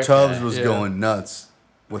Oh, okay. Tubbs was Yeah. going nuts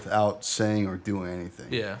without saying or doing anything.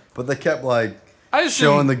 Yeah. But they kept like I just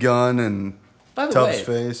showing didn't- the gun and By the Tubbs' way,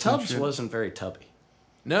 face and Tubbs shit. wasn't very tubby.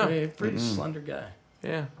 no. Pretty slender guy.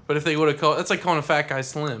 Yeah, but if they would have called, that's like calling a fat guy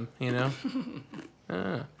slim, you know.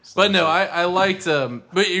 But no, I liked.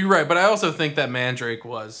 But you're right. But I also think that Mandrake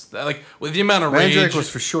was like with the amount of Mandrake rage. was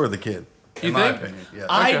for sure the kid. You in my think? opinion, yes.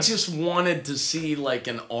 I Okay. just wanted to see like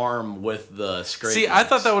an arm with the scrape. See, I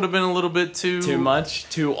thought that would have been a little bit too much.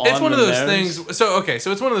 Too on. It's one of the those nose. things. So okay,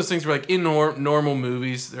 so it's one of those things where like in normal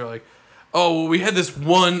movies, they're like, oh, well, we had this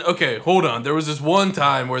one. Okay, hold on. There was this one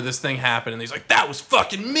time where this thing happened, and he's like, that was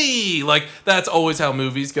fucking me. Like that's always how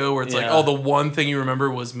movies go, where it's like, Yeah. oh, the one thing you remember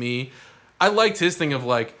was me. I liked his thing of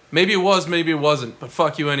like, maybe it was, maybe it wasn't, but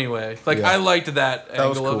fuck you anyway. Like Yeah. I liked that was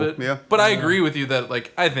angle of cool, it. yeah. But I agree with you that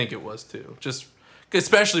like I think it was too. Just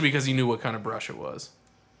especially because he knew what kind of brush it was.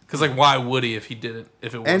 Because like, why would he if he didn't?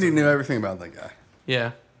 If it wasn't? And he knew everything about that guy.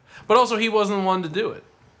 Yeah, but also he wasn't the one to do it.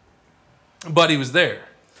 But he was there.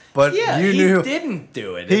 But Yeah, you he knew didn't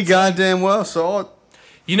do it. he It's goddamn well saw it.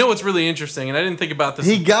 You know what's really interesting, and I didn't think about this.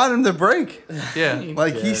 He got him to break. Yeah,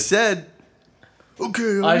 Like he did. said,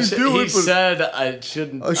 okay, I didn't do he it, but said I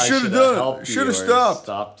shouldn't. I I should've should done have it. helped you Should've or stopped.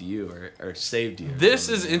 stopped you or saved you. or this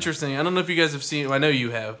is something. interesting. I don't know if you guys have seen. I know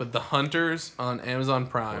you have, but The Hunters on Amazon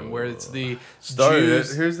Prime, where it's the started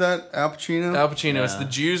Jews. it. Here's that Al Pacino. Al Pacino. It's Yeah. the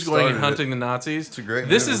Jews going and Started it. hunting the Nazis. It's a great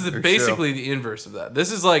This movie, is the or basically the inverse of that.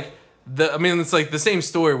 This is like the. I mean, it's like the same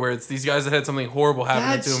story where it's these guys that had something horrible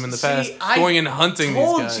happen to them in the past, going and hunting these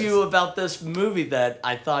told guys. you about this movie that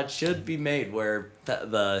I thought should be made, where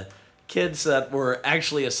the kids that were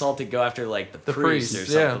actually assaulted go after like the priest or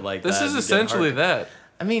priests, something like this that. is and get essentially hard. that.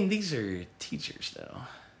 I mean, these are teachers though.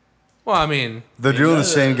 Well, I mean, They're doing the the-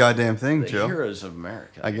 same goddamn thing, The Joe. heroes of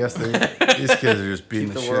America. I guess these kids are just beating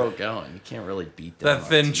Keep the, the shit. world going. You can't really beat them. that on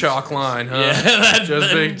thin teachers. chalk line, huh? Yeah, that Just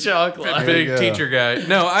thin big- chalk line. There you Big go. teacher guy.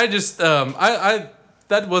 No, I just I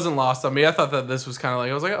that wasn't lost on me. I thought that this was kind of like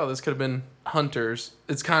I was like, oh, this could have been Hunters.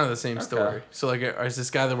 It's kind of the same story. So like, is this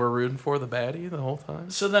guy that we're rooting for the baddie the whole time?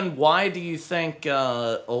 So then, why do you think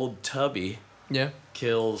old Tubby Yeah.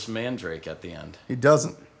 kills Mandrake at the end? He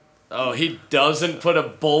doesn't. Oh, he doesn't put a Are you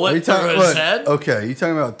bullet through talking his about? head? Okay, you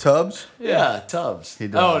talking about Tubbs? Yeah, Tubbs. He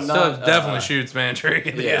does. Oh, So not definitely shoots Mandrake.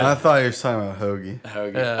 yeah. I thought he was talking about Hoagie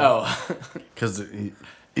Hoagie. Yeah. Oh, because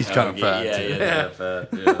he's kind of Hoagie, fat. Yeah, too. yeah, fat.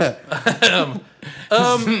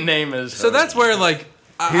 Yeah. His name is. So that's Hoagie. where like He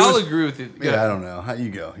I'll was- agree with you. Go Yeah, I ahead. don't know. How you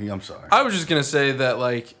go? I'm sorry. I was just gonna say that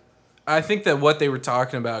like I think that what they were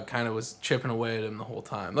talking about kind of was chipping away at him the whole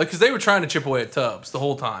time, like because they were trying to chip away at Tubbs the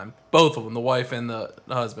whole time, both of them, the wife and the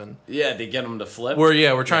husband. Yeah, to get him to flip.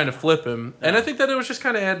 We're trying to flip him, and I think that it was just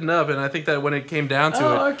kind of adding up, and I think that when it came down to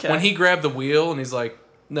Oh, it, okay. when he grabbed the wheel and he's like,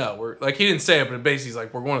 "No, we're like," he didn't say it, but basically he's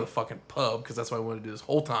like, "We're going to the fucking pub because that's what I wanted to do this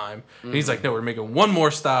whole time," and he's like, "No, we're making one more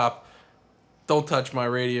stop. Don't touch my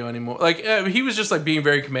radio anymore." Like he was just like being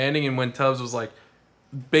very commanding, and when Tubbs was like,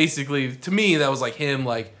 basically to me that was like him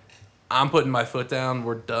like, "I'm putting my foot down.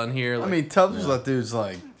 We're done here." Like, I mean, Tubbs was that dude's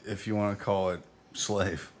like, if you want to call it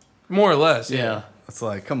slave. more or less, Yeah. yeah. It's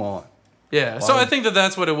like, come on. Yeah. So I think that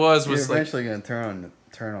that's what it was. You're Was like, eventually gonna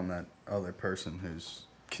turn on that other person who's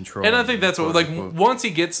controlling. and I think you, that's what quote like unquote. once he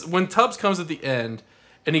gets when Tubbs comes at the end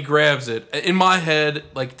and he grabs it. In my head,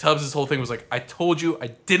 like Tubbs' whole thing was like, I told you I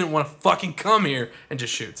didn't want to fucking come here, and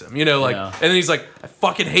just shoots him. You know, like, and then he's like, I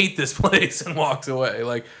fucking hate this place, and walks away.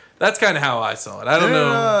 Like, that's kind of how I saw it. I don't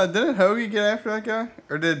know. Didn't Hoagie get after that guy,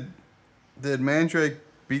 or did Mandrake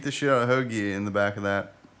beat the shit out of Hoagie in the back of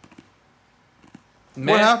that?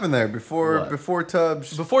 What happened there before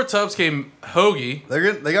Tubbs? Before Tubbs came, Hoagie.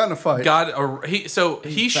 They got in a fight.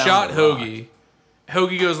 He shot Hoagie.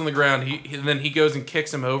 Hoagie goes on the ground. Then he goes and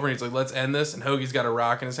kicks him over, and he's like, "Let's end this." And Hoagie's got a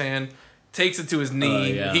rock in his hand, takes it to his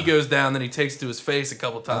knee. He goes down, then he takes it to his face a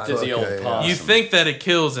couple times. The old possum. You think that it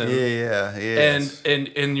kills him? Yeah.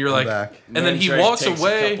 And you're like, back. and then he walks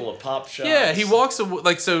away. A couple of pop shots. Yeah, he walks away.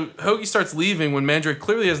 Like, so Hoagie starts leaving when Mandrake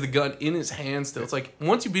clearly has the gun in his hand still. It's like,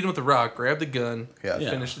 once you beat him with the rock, grab the gun,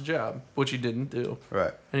 finish the job, which he didn't do.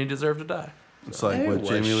 Right. And he deserved to die. It's like what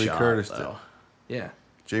Jamie Lee Curtis did. Yeah.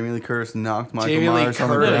 Jamie Lee Curtis knocked Michael Myers on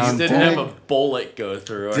the Curtis ground. didn't have a bullet go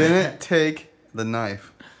through her. Didn't take the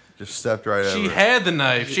knife. Just stepped right over. She had the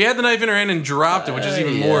knife. She had the knife in her hand and dropped it, which is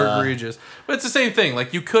even more egregious. But it's the same thing.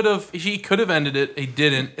 Like, he could have ended it. He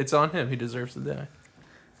didn't. It's on him. He deserves to die.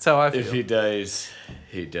 That's how I feel. If he dies,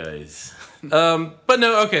 he dies. But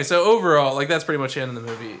no, okay, so overall, like, that's pretty much the end of the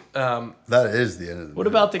movie. That is the end of the movie. What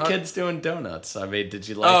about the kids doing donuts? I mean, did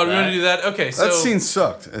you like that? Oh, we're going to do that? Okay, so... That scene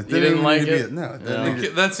sucked. It didn't like it? No, it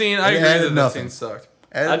didn't. That scene, I agree that scene sucked.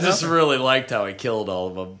 I just really liked how he killed all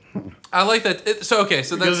of them. I like that. So that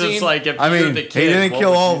scene... Because it's like, if you're the kid, he didn't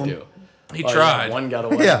kill all of them. He tried. One got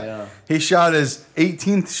away, yeah. He shot his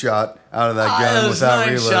 18th shot out of that gun without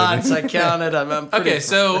reloading. 9 shots, I counted. I'm okay,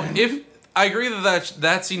 so if... I agree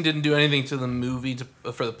that scene didn't do anything to the movie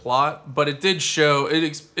for the plot, but it did show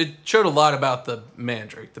it showed a lot about the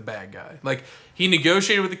Mandrake, the bad guy. Like, he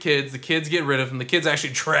negotiated with the kids get rid of him, the kids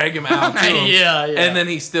actually drag him out to him, and then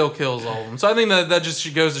he still kills all of them. So I think that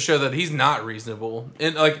just goes to show that he's not reasonable.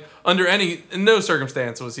 And like, in no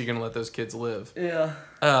circumstance was he going to let those kids live. Yeah.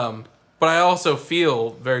 But I also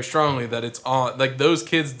feel very strongly that it's on, like, those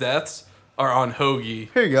kids' deaths are on Hoagie.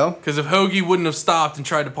 Here you go. Because if Hoagie wouldn't have stopped and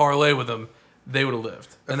tried to parlay with him, they would have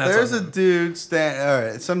lived. And if there's a dude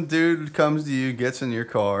some dude comes to you, gets in your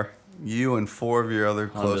car, you and 4 of your other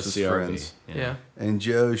closest friends. Yeah. And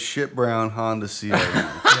Joe's shit brown Honda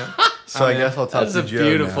CRV. So I guess I'll talk to Joe. That's a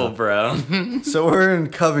beautiful now. brown. So we're in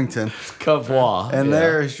Covington. Cavois. And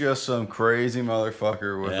there's just some crazy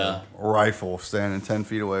motherfucker with a rifle standing 10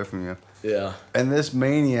 feet away from you. Yeah. And this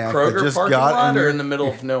maniac Kroger that just parking got lot or in the middle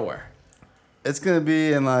of nowhere? It's gonna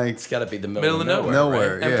be in like. It's gotta be the middle of nowhere.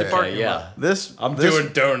 Nowhere, right? Empty parking lot. I'm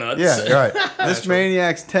doing donuts. Yeah, right. This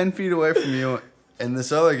maniac's 10 feet away from you, and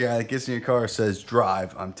this other guy that gets in your car says,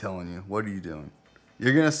 "Drive." I'm telling you, what are you doing?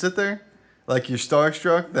 You're gonna sit there, like you're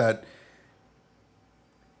starstruck that.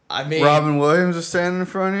 I mean, Robin Williams is standing in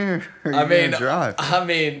front of you. Or are you gonna drive? I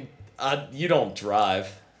mean, you don't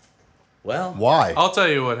drive. Well, why? I'll tell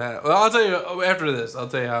you what happened. Well, I'll tell you after this. I'll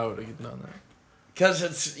tell you how I would have done that.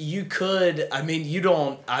 Because being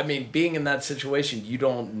in that situation, you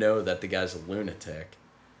don't know that the guy's a lunatic.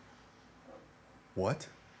 What?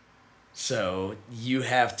 So you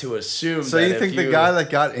have to assume. So you think the guy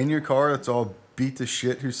that got in your car that's all beat to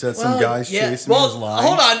shit who said some guy's chasing me was lying?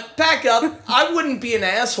 Hold on, back up. I wouldn't be an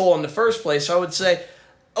asshole in the first place. I would say,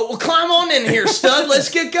 "Oh, well, climb on in here, stud. Let's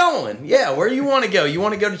get going." Yeah, where you want to go? You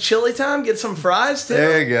want to go to Chili Time, get some fries too?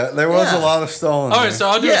 There you go. There was a lot of stolen. All right, so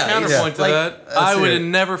I'll do a counterpoint to that. I would have it.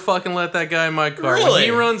 never fucking let that guy in my car. Really? When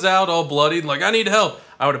he runs out all bloodied, like, I need help,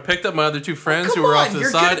 I would have picked up my other 2 friends who were off to the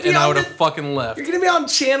side, and I would have fucking left. You're going to be on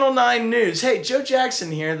Channel 9 News. Hey, Joe Jackson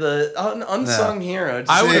here, the unsung hero.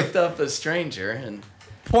 I would have picked up a stranger. And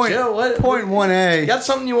Point 1A. You got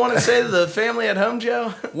something you want to say to the family at home,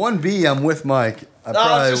 Joe? 1B, I'm with Mike.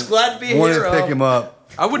 I'm just glad to be wanted here. to pick him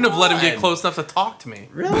up. I wouldn't have let him get close enough to talk to me.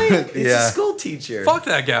 Really? He's a school teacher. Fuck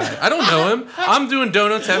that guy. I don't know him. I'm doing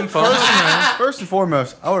donuts, having fun. First and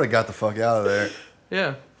foremost, I would have got the fuck out of there.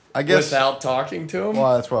 Yeah. I guess without talking to him.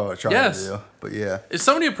 Well, that's what I was trying to do. But yeah, if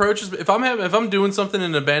somebody approaches, if I'm doing something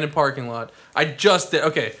in an abandoned parking lot, I just did.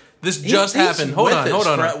 Okay, this just happened. Hold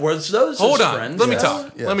on. Was those hold on? friends? Let me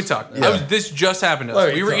talk. Let me talk. This just happened to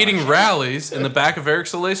us. We were eating rallies in the back of Eric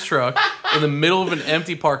Soleil's truck in the middle of an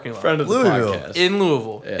empty parking lot. Friend of the podcast. In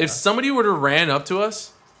Louisville. Yeah. If somebody would have ran up to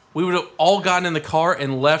us, we would have all gotten in the car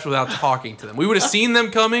and left without talking to them. We would have seen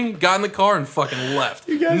them coming, got in the car, and fucking left.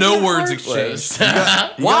 No words exchanged.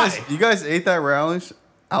 Why? You guys ate that rallies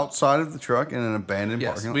outside of the truck in an abandoned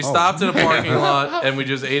parking lot? We stopped in a parking lot and we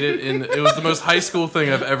just ate it. It was the most high school thing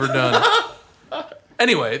I've ever done.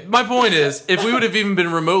 Anyway, my point is, if we would have even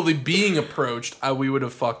been remotely being approached, we would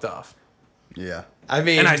have fucked off. Yeah. I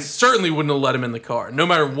mean, And I certainly wouldn't have let him in the car, no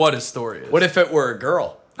matter what his story is. what if it were a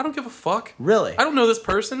girl? I don't give a fuck. Really? I don't know this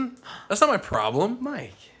person. That's not my problem.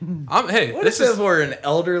 Mike. Hey, What this if is... it were an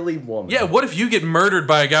elderly woman? Yeah, what if you get murdered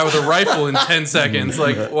by a guy with a rifle in 10 seconds?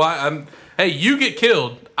 Like, why? Hey, you get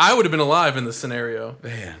killed. I would have been alive in this scenario.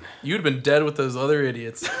 Man. You would have been dead with those other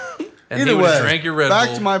idiots. And Either he would way, have drank your Red back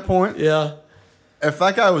Bull. to my point. Yeah. If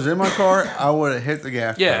that guy was in my car, I would have hit the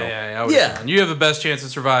gas pedal. Yeah. I would've Yeah. done. You have the best chance of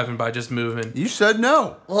surviving by just moving. You said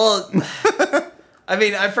no. Well, I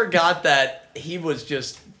mean, I forgot that he was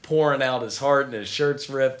just pouring out his heart and his shirt's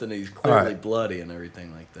ripped and he's clearly right. bloody and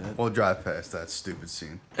everything like that. We'll drive past that stupid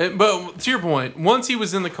scene. But to your point, once he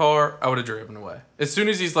was in the car, I would have driven away. As soon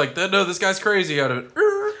as he's like, no, this guy's crazy, I would have...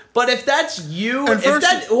 But if that's you, And first-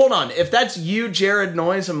 if that's you, Jared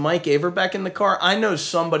Noyes, and Mike Averbeck in the car, I know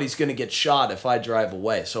somebody's going to get shot if I drive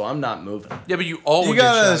away, so I'm not moving. Yeah, but you all You would get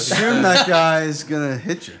gotta shot. assume that guy's gonna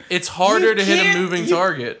hit you. It's harder You to hit a can't- moving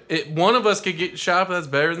target. One of us could get shot, but that's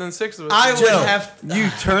better than 6 of us. I would Joe, have. you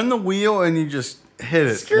turn the wheel and you just hit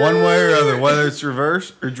it one way or other, whether it's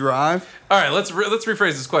reverse or drive. All right, let's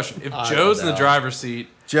rephrase this question. If Joe's in the know. driver's seat,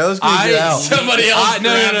 Joe's gonna get out. Somebody else No.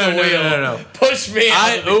 grab the wheel. No. Push me out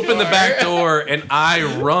I of the open the car. back door and I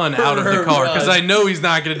run out of the car because Run. I know he's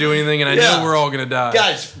not going to do anything and I Yeah. know we're all going to die.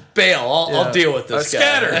 Guys, bail. I'll Yeah. deal with this guy.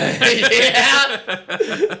 Scatter.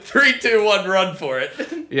 Yeah. 3, 2, 1, run for it.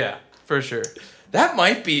 Yeah, for sure. That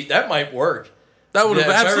might work. That would have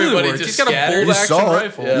Yeah, if absolutely everybody worked. just He's got a scattered. bolt You action saw it.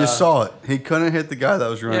 rifle. Yeah. You saw it. He couldn't hit the guy that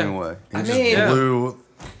was running Yeah. away. He I just mean- blew.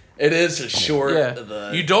 It is a short.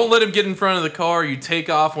 Yeah. You don't let him get in front of the car. You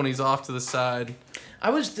take off when he's off to the side.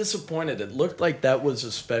 I was disappointed. It looked like that was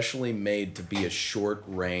especially made to be a short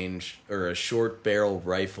range or a short barrel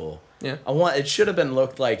rifle. Yeah. It should have been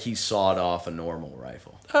looked like he sawed off a normal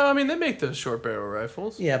rifle. I mean, they make those short barrel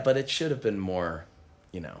rifles. Yeah, but it should have been more,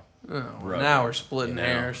 Oh, Rugged, now we're splitting you know.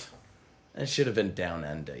 hairs. it should have been down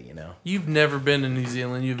under, You've never been to New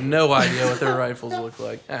Zealand. You have no idea what their rifles look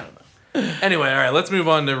like. I don't know. Anyway, all right, let's move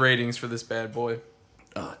on to ratings for this bad boy.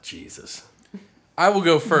 Oh, Jesus. I will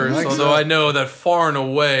go first, Like although so. I know that far and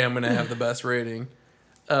away I'm going to have the best rating.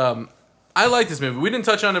 I like this movie. We didn't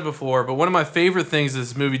touch on it before, but one of my favorite things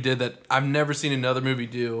this movie did that I've never seen another movie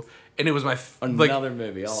do, and it was my Another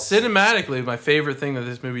movie also. cinematically my favorite thing that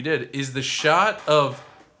this movie did is the shot of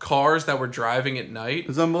cars that were driving at night.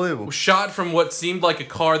 It's unbelievable. Shot from what seemed like a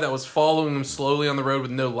car that was following them slowly on the road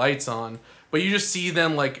with no lights on, but you just see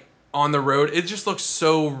them like on the road. It just looks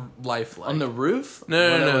so lifelike. On the roof?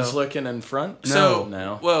 No, when no, it no. was looking in front? So,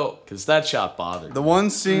 No. well, Because that shot bothered The me. one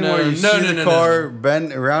scene No, where you no, see no, the no, car no.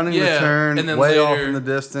 bend rounding Yeah, the turn and then way off later- in the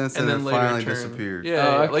distance, and, then then later finally turn. disappeared. Yeah,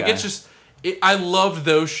 Oh, okay. like it's just. I loved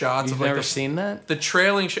those shots You've of like never seen that? the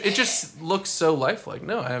trailing. It just looks so lifelike.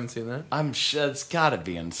 No, I haven't seen that. I'm sure it's got to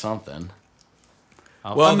be in something.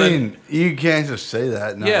 Well, I mean, you can't just say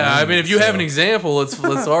that. and not Yeah, I mean mean, it, if you have so. an example,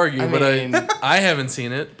 let's argue. I but mean- I haven't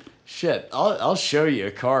seen it. Shit, I'll show you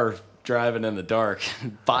a car driving in the dark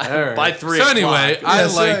by All right. by 3 So o'clock anyway, I Yeah,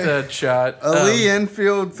 like so- that shot. A Lee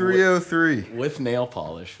Enfield 303. with nail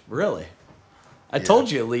polish. Really? I told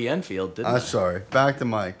you Lee Enfield, didn't I? I'm sorry. Back to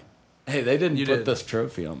Mike. Hey, they didn't You put did. this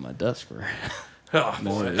trophy on my desk. Oh,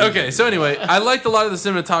 boy. it Okay, so anyway, I liked a lot of the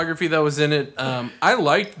cinematography that was in it. I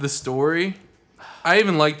liked the story. I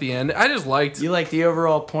even liked the end. I just liked. You like the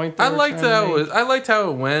overall point? they I were liked trying to how it make? was. I liked how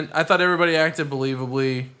it went. I thought everybody acted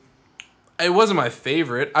believably. It wasn't my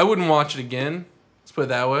favorite. I wouldn't watch it again. Let's put it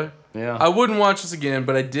that way. Yeah. I wouldn't watch this again,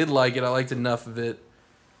 but I did like it. I liked enough of it.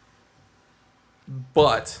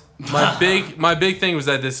 But my big thing was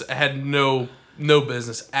that this had no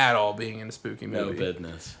business at all being in a spooky No movie.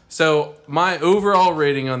 business. So my overall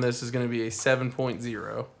rating on this is going to be a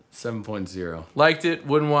 7.0. 7.0. Liked it.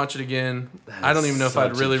 Wouldn't watch it again. I don't even know if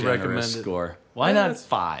I'd really recommend it Score. Why Yeah, not that's-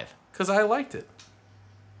 5? because I liked it.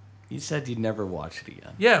 You said you'd never watch it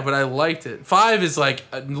again. Yeah, but I liked it. 5 is like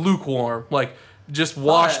lukewarm, like just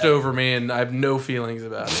washed 5. over me, and I have no feelings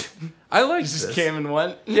about it. I liked Just this. came and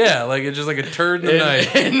went. Yeah, like it's just like a turd in the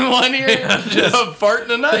night. In 1 ear, a fart in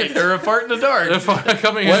the night or a fart in the dark.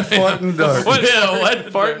 Coming Wet fart in the dark. Yeah, wet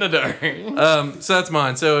fart in the dark. So that's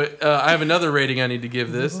mine. So I have another rating I need to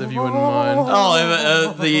give this, if you wouldn't mind.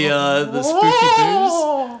 Oh, the spooky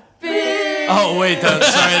booze. Oh wait, that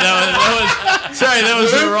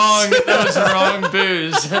was the wrong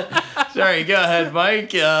booze. Sorry, go ahead,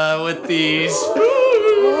 Mike. With the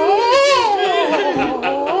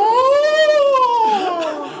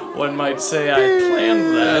one might say I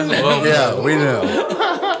planned that. Well, Yeah, we know.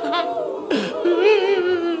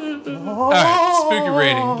 all right, spooky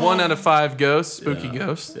rating. 1 out of 5 ghosts. Spooky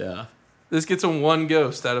ghosts. Yeah. This gets a 1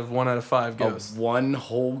 ghost out of 1 out of 5 A ghosts. one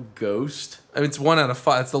whole ghost? I mean, it's 1 out of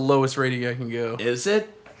 5. It's the lowest rating I can go. Is it?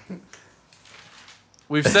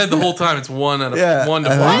 We've said the whole time it's 1 out of Yeah, 1 to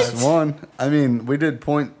I 5. think it's 1. I mean, we did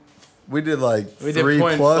like We did 3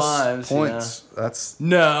 point plus fives, points. That's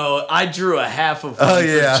No, I drew a half of Oh, one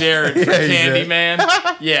yeah. for Jared for Yeah, you did.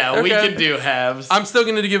 Candyman. Yeah, we Okay. could do halves. I'm still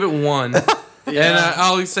going to give it 1. And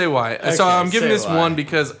I'll say why. So Okay, I'm giving say this why. 1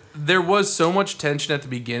 because there was so much tension at the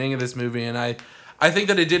beginning of this movie, and I think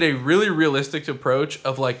that it did a really realistic approach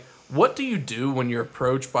of like, what do you do when you're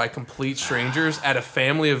approached by complete strangers at a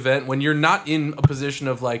family event when you're not in a position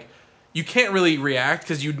of like, you can't really react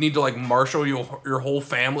because you'd need to like marshal your whole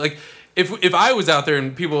family. Like if I was out there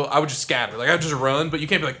and people, I would just scatter. Like I'd just run, but you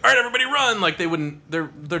can't be like, all right, everybody run. Like they wouldn't. They're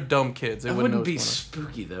dumb kids. They That wouldn't wouldn't know be what's going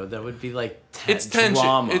on. spooky though. That would be like It's tension.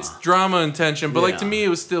 drama. It's drama and tension. But like to Yeah. me, it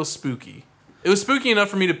was still spooky. It was spooky enough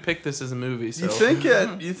for me to pick this as a movie. So You think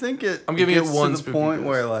it? I'm giving it gets 1 to the spooky point ghost.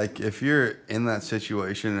 where like if you're in that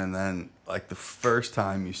situation and then like the first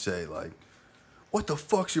time you say like, "What the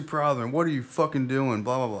fuck's your problem? What are you fucking doing?"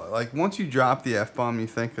 Blah blah blah. Like once you drop the F-bomb, you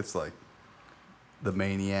think it's like the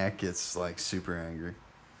maniac gets like super angry.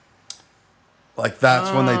 Like that's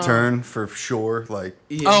when they turn for sure. Like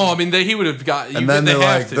Oh, I mean, he would have got. and then they they're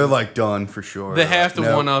have like to. they're like done for sure. They They're have like,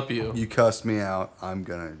 to "Nope, one up you. You cussed me out. I'm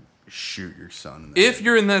gonna shoot your son. In the If head."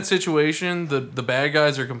 you're in that situation, the bad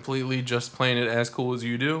guys are completely just playing it as cool as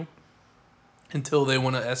you do until they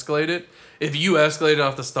want to escalate it. If you escalate it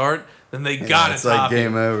off the start, then they got it's it. like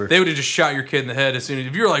game over. They would have just shot your kid in the head as soon as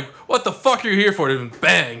if you're like, "What the fuck are you here for?" Then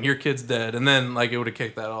bang, your kid's dead, and then like it would have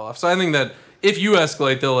kicked that all off. So I think that if you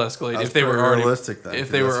escalate, they'll escalate. That's if they were pretty already realistic, then, if 'cause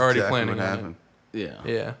they were that's already exactly planning what on happened. Yeah.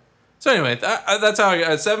 it. Yeah. So anyway, that's how I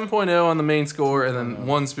got 7.0 on the main score, and then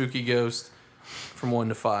 1 spooky ghost from 1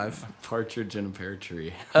 to 5. Partridge in a pear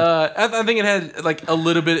tree. I think it had like a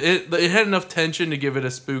little bit. It had enough tension to give it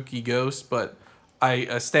a spooky ghost, but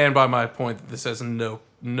I stand by my point that this has no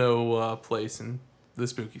place in the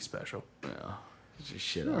spooky special. Yeah. Get your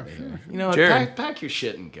shit out of here. You know what? Jared. Pack your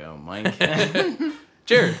shit and go, Mike.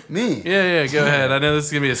 Jared, Me? yeah, go ahead. I know this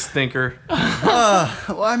is gonna be a stinker.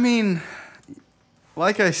 Well, I mean,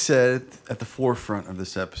 like I said at the forefront of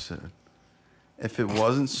this episode, if it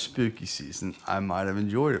wasn't spooky season, I might have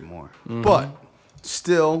enjoyed it more. But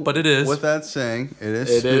still, But it is. With that saying, it is.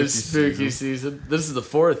 It spooky is spooky season. season. This is the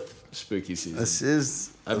 4th spooky season. This is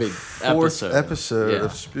I the mean, fourth episode. episode Yeah.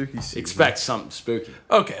 of spooky season. Expect something spooky.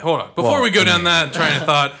 Okay, hold on. Before Well, we go down that train of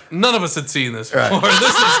thought, none of us had seen this before.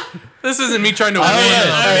 Right. This isn't me trying to win.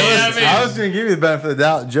 I was going to give you the benefit of the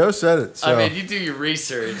doubt. Joe said it. So. I mean, you do your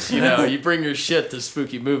research. You know, you bring your shit to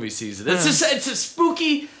spooky movie season. It's a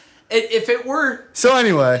spooky. If it were So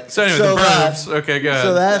anyway, So anyway, the that- Burbs. Okay, go ahead.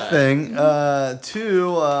 So that thing,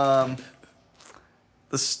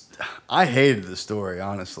 I hated the story,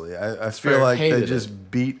 honestly. I feel fair. like they Hated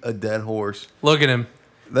just beat a dead horse. Look at him.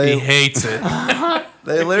 They He hates it.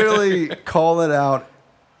 they literally call it out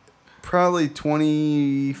probably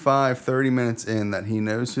 25, 30 minutes in that he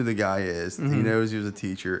knows who the guy is. He knows he was a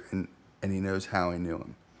teacher, and he knows how he knew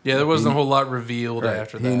him. Yeah, there wasn't a whole lot revealed Right.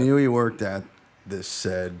 after He that. knew he worked at this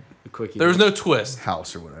said quickie, There was no twist.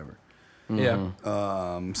 house or whatever. Yeah.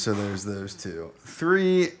 So there's those two.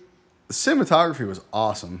 3, the cinematography was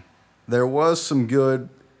awesome. There was some good,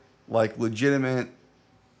 like legitimate,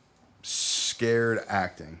 scared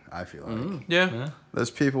acting. I feel like Yeah. those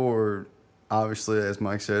people were obviously, as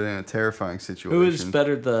Mike said, in a terrifying situation. Who is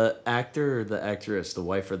better, the actor or the actress, the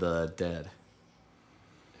wife or the dad?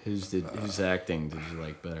 Whose acting did you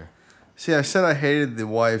like better? See, I said I hated the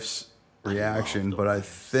wife's reaction, but I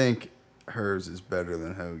think hers is better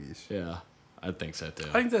than Hoagie's. Yeah, I think so too.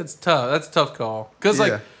 I think that's tough. That's a tough call. Because Yeah.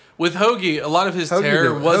 like with Hoagie, a lot of his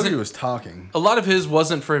terror wasn't. Hoagie was talking. A lot of his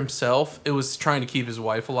wasn't for himself. It was trying to keep his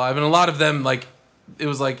wife alive, and a lot of them like it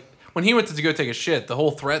was like when he went to go take a shit. The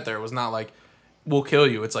whole threat there was not like we'll kill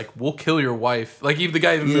you. It's like we'll kill your wife. Like even the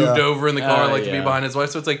guy even moved Yeah. over in the car like to be yeah. behind his wife.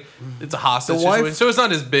 So it's like it's a hostage The wife- situation. So it's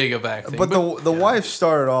not as big of acting. But the wife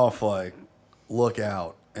started off like, look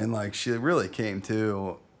out. And like she really came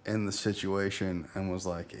to in the situation and was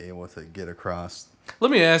like able to get across let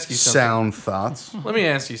me ask you something. sound thoughts. Let me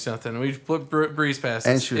ask you something. We breeze past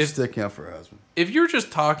And this. she was sticking up for her husband. If you're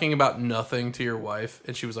just talking about nothing to your wife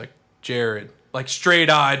and she was like, Jared, like straight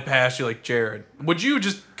eyed past you, like Jared, would you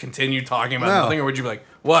just continue talking about No. nothing, or would you be like,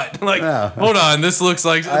 what? Like, No. hold on, this looks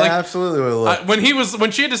like I absolutely would have looked.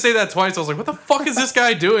 when she had to say that twice, I was like, what the fuck is this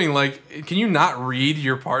guy doing? Like, can you not read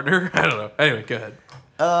your partner? I don't know. Anyway, go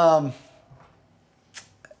ahead.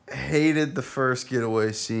 Hated the first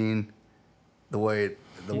getaway scene, the way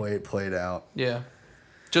it played out. Yeah,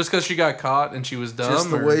 just because she got caught and she was dumb. Just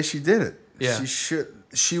the or- way she did it. Yeah.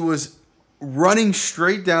 She was running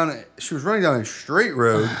straight down. She was running down a straight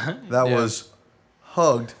road that Yeah. was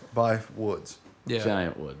hugged by woods. Yeah.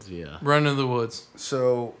 Giant woods, yeah. Run into the woods.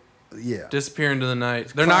 So, yeah. Disappear into the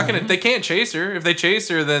night. They're not gonna. They can't chase her. If they chase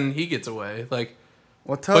her, then he gets away. Like,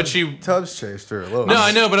 Well, Tubbs, she- Tubbs chased her a little. no,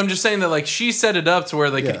 I know, but I'm just saying that like she set it up to where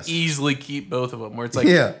they Yes. could easily keep both of them. Where it's like,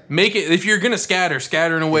 Yeah. make it if you're gonna scatter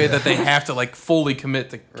in a way that they have to like fully commit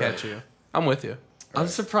to catch you. I'm with you. I'm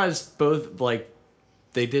surprised both, like,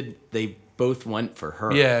 they both went for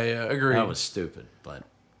her. Yeah, yeah, agreed. That was stupid, but,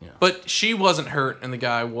 yeah. But she wasn't hurt and the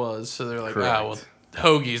guy was, so they're like, Correct. ah, well,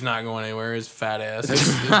 Hoagie's not going anywhere. His fat ass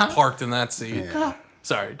is parked in that seat. Yeah.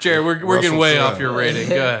 Sorry, Jared, we're getting Russell way Crowe. off your rating.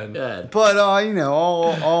 Go ahead. Yeah. But all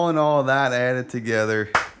in all, that added together,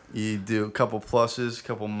 you do a couple pluses, a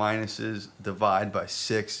couple minuses, divide by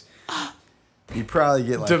 6. You probably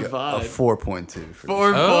get like a Divide. 4.2 for this.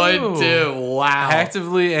 4.2. Wow.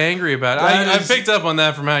 Actively angry about it. That I is- picked up on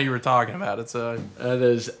that from how you were talking about it. So That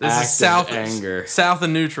is this active is south anger. south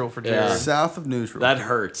and neutral for Jared. Yeah. South of neutral. That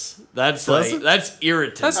hurts. That's Does like it? that's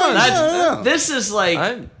irritant. That's not- no. This is like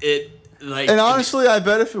I- it. Like And honestly, I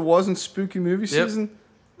bet if it wasn't spooky movie Yep. season,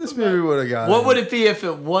 this movie would have got. what would it be if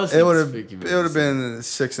it wasn't? It would have. Spooky It would have been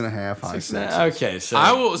 6.5 high six. Okay, so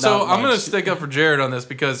I will. So not I'm gonna much. stick up for Jared on this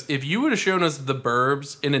because if you would have shown us the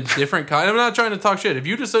Burbs in a different kind, I'm not trying to talk shit. If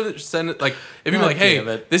you just send it like, if you're God like, hey, damn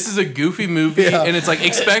it. this is a goofy movie, Yeah. and it's like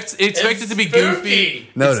expect it to be goofy.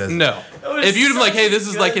 No, it It's- isn't. No. was If you'd be like, such hey, a this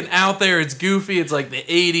is like good- an out there, it's goofy, it's like the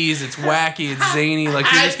 80s, it's wacky, it's zany,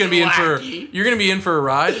 like you're just gonna be in for Wacky. you're gonna be in for a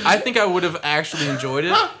ride. I think I would have actually enjoyed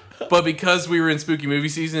it. But because we were in spooky movie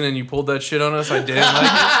season and you pulled that shit on us, I didn't like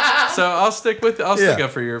it. So I'll stick with I'll stick Yeah.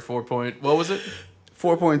 up for your 4 point. What was it?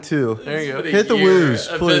 4.2. There you go. Hit the woos,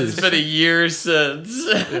 please. It's been a year since.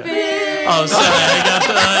 Oh,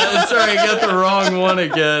 sorry, I got the wrong one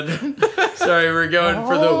again. Sorry, we're going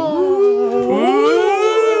for the.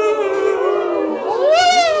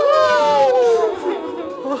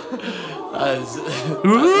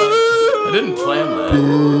 I didn't plan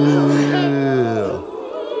that.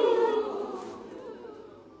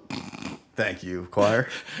 Thank you, choir.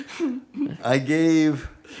 I gave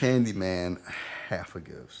Candyman half a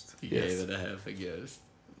ghost. You gave it a half a ghost.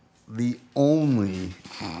 The only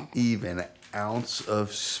even ounce of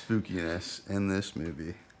spookiness in this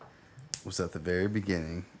movie was at the very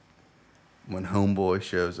beginning when Homeboy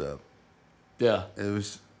shows up. Yeah.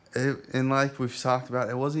 And like we've talked about,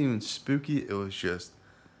 it wasn't even spooky. It was just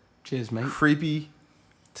Cheers, mate. creepy,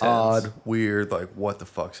 odd, weird, like what the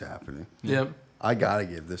fuck's happening. Yep. I gotta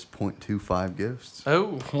give this 0.25 ghosts.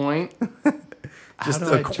 Oh. Point. Just do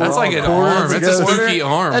a I quarter, That's like an quarter arm. of a That's a ghost. spooky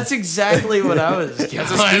arm. That's exactly what I was.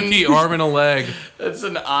 That's a spooky arm and a leg. That's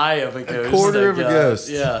an eye of a ghost. quarter I of a got. ghost.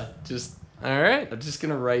 Yeah. Just. All right. I'm just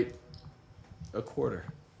gonna write a quarter.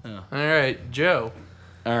 Oh. All right, Joe,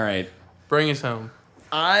 All right. bring us home.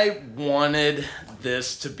 I wanted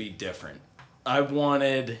this to be different. I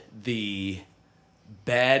wanted the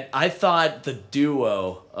bad. I thought the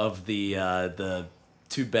duo of the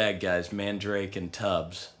two bad guys, Mandrake and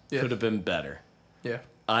Tubbs, Yeah. could have been better. Yeah.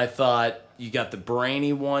 I thought you got the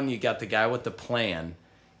brainy one, you got the guy with the plan.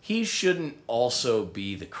 He shouldn't also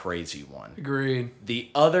be the crazy one. Agreed. The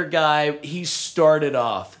other guy, he started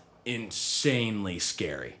off insanely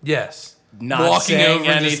scary. Yes. Not Walking saying over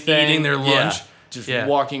and just anything. eating their lunch. Yeah, just Yeah.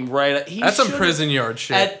 walking right. He That's some should've- prison yard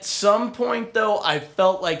shit. At some point, though, I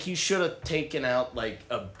felt like he should have taken out like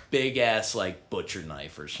a big ass like butcher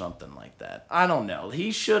knife or something like that. I don't know.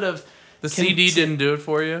 He should have. The CD didn't do it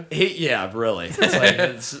for you. Yeah, really. It's like,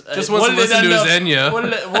 Just what wants to did it listen to end his up-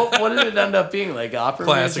 Enya. What did it end up being? Like opera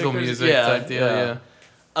Classical music? music type deal,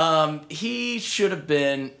 yeah. He should have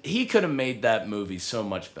been. He could have made that movie so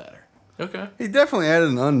much better. Okay. He definitely added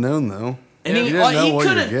an unknown though. And You he didn't know what could you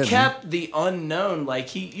were have getting. kept the unknown.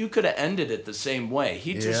 Like you could have ended it the same way.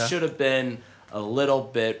 He just Yeah. should have been a little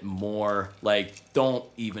bit more like, don't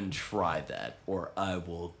even try that, or I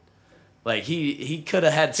will. Like he could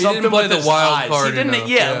have had He something didn't play with the his wild eyes. card He didn't. enough,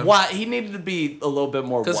 Yeah. yeah. Why he needed to be a little bit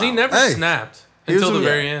more. Because wild. he never Hey, snapped here's until the a-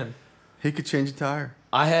 very end. He could change a tire.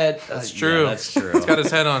 I had. That's true. Yeah, that's true. He's got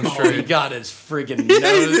his head on Oh, he straight. got his friggin'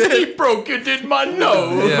 nose. He broke it in my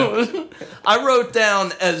nose. Yeah. I wrote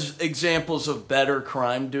down as examples of better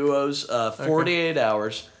crime duos 48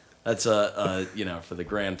 Hours, That's for the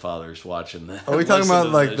grandfathers watching the. Are we talking listen about to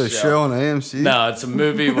like this the show on AMC? No, it's a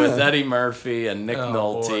movie with Eddie Murphy and Nick Oh,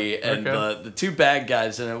 Nolte, boy. and Okay. the two bad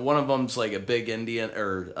guys in it. One of them's like a big Indian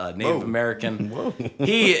or Native Whoa. American. Whoa.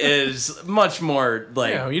 He is much more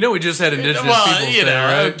like. Yeah, we just had Indigenous well, Peoples you know, Day,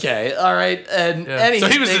 right? okay, all right, and Yeah. anything.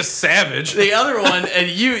 So he was just savage. The other one, and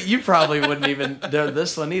you probably wouldn't even know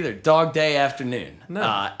this one either. Dog Day Afternoon. No.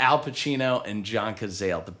 Al Pacino and John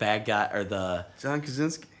Cazale, the bad guy, or John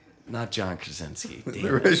Krasinski. not John Krasinski. The damn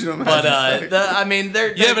it. original But Magic Mike.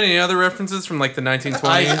 they're. You have any other references from like the 1920s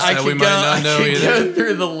I that we could might not know I could either? go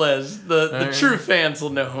through the list. The right. true fans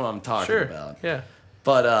will know who I'm talking Sure. about. Yeah.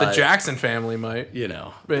 But The Jackson family might. you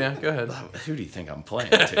know, But yeah, go ahead. who do you think I'm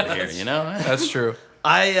playing to here? You know, That's true.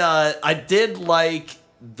 I did like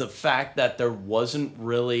the fact that there wasn't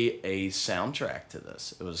really a soundtrack to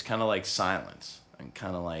this. It was kind of like silence and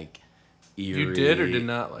kind of like eerie. You did or did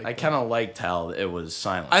not like I that? kind of liked how it was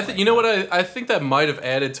silent. I think you know what I think that might have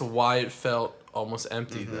added to why it felt almost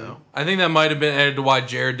empty Mm-hmm. though. I think that might have been added to why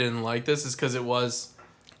Jared didn't like this is because it was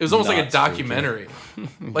almost like a Not spooky. documentary.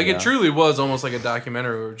 Like Yeah. it truly was almost like a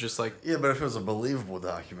documentary where just like Yeah, but if it was a believable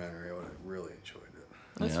documentary, I would have really enjoyed it.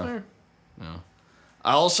 that's Yeah. fair.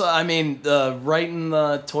 I mean, the right in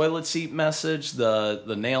the toilet seat message,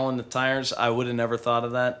 the nail in the tires. I would have never thought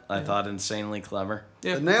of that. I thought insanely clever.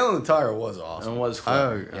 Yeah. The nail in the tire was awesome. It was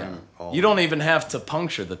clever. I- yeah. all- You don't even have to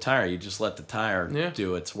puncture the tire. You just let the tire Yeah.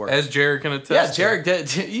 do its work. As Jared can attest. yeah, to. Jared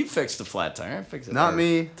did. You fixed the flat tire. I fixed it. Not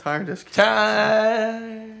me. Tire disc.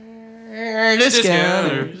 Tire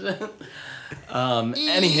discounters.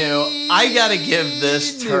 Anywho, I gotta give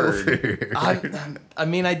this turd. I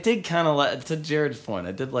mean, I did kind of like, to Jared's point,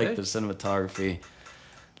 I did like Hey. the cinematography.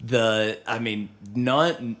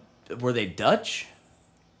 Not were they Dutch?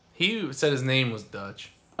 He said his name was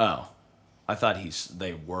Dutch. Oh, I thought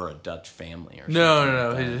they were a Dutch family or something.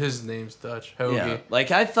 No. like that. His name's Dutch. Hoagie. Yeah,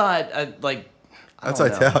 like I thought, I That's don't know.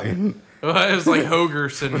 Italian. Well, it was like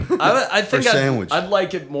Hogerson. I think For sandwich. I'd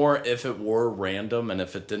like it more if it were random and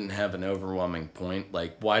if it didn't have an overwhelming point.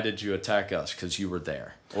 Like, why did you attack us? Because you were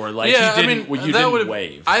there, or like Yeah, you I didn't. mean, You that didn't would've-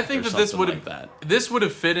 wave. I think or that this something would like have that. this would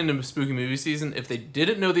have fit into spooky movie season if they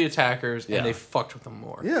didn't know the attackers Yeah. and they fucked with them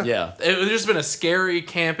more. Yeah. Yeah. It would have just been a scary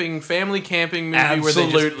family camping movie where they just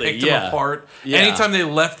Absolutely, picked yeah. them apart. Yeah. Anytime they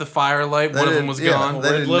left the firelight, one of them was yeah, gone. they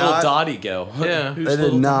Where'd did little not- Dottie go? Yeah. Who's They did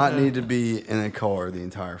little- not need to be in a car the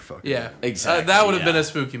entire fucking. Yeah, Exactly, that would have been yeah. a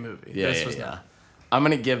spooky movie. Yeah, This yeah, was yeah. not. I'm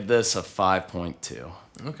gonna give this a 5.2.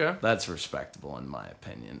 Okay. That's respectable in my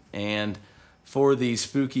opinion. And for the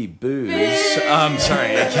spooky booze, I'm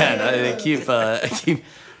sorry again. I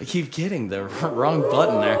keep getting the wrong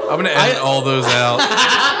button there. I'm gonna edit all those out.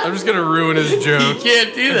 I'm just gonna ruin his You joke.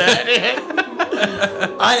 can't do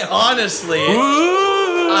that. I honestly,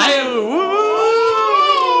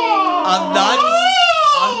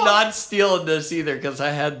 I'm not stealing this either because I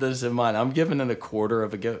had this in mind. I'm giving it a quarter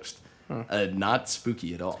of a ghost. Not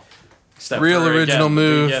spooky at all. Except Real for, original again, the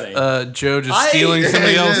move. beginning. Joe just stealing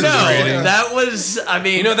somebody else's No, rating. that was. I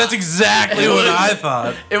mean, You know, that's exactly what I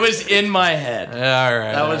thought. It was in my head. All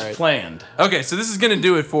right. That was all right. planned. Okay, so this is gonna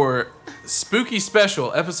do it for Spooky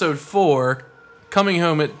Special, Episode 4, Coming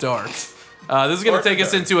Home at Dark. This is gonna take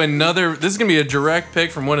us into another. This is gonna be a direct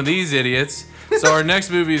pick from one of these idiots. So our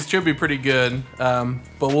next movies should be pretty good, but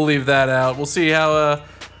we'll leave that out. We'll see how.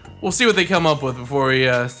 We'll see what they come up with before we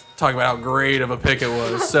talk about how great of a pick it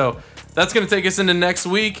was. So that's gonna take us into next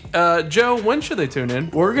week. Joe, when should they tune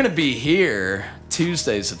in? We're gonna be here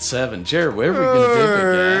Tuesdays at 7. Jared, where are we gonna do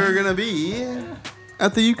it? We're gonna be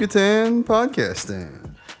at the Yucatan podcast stand.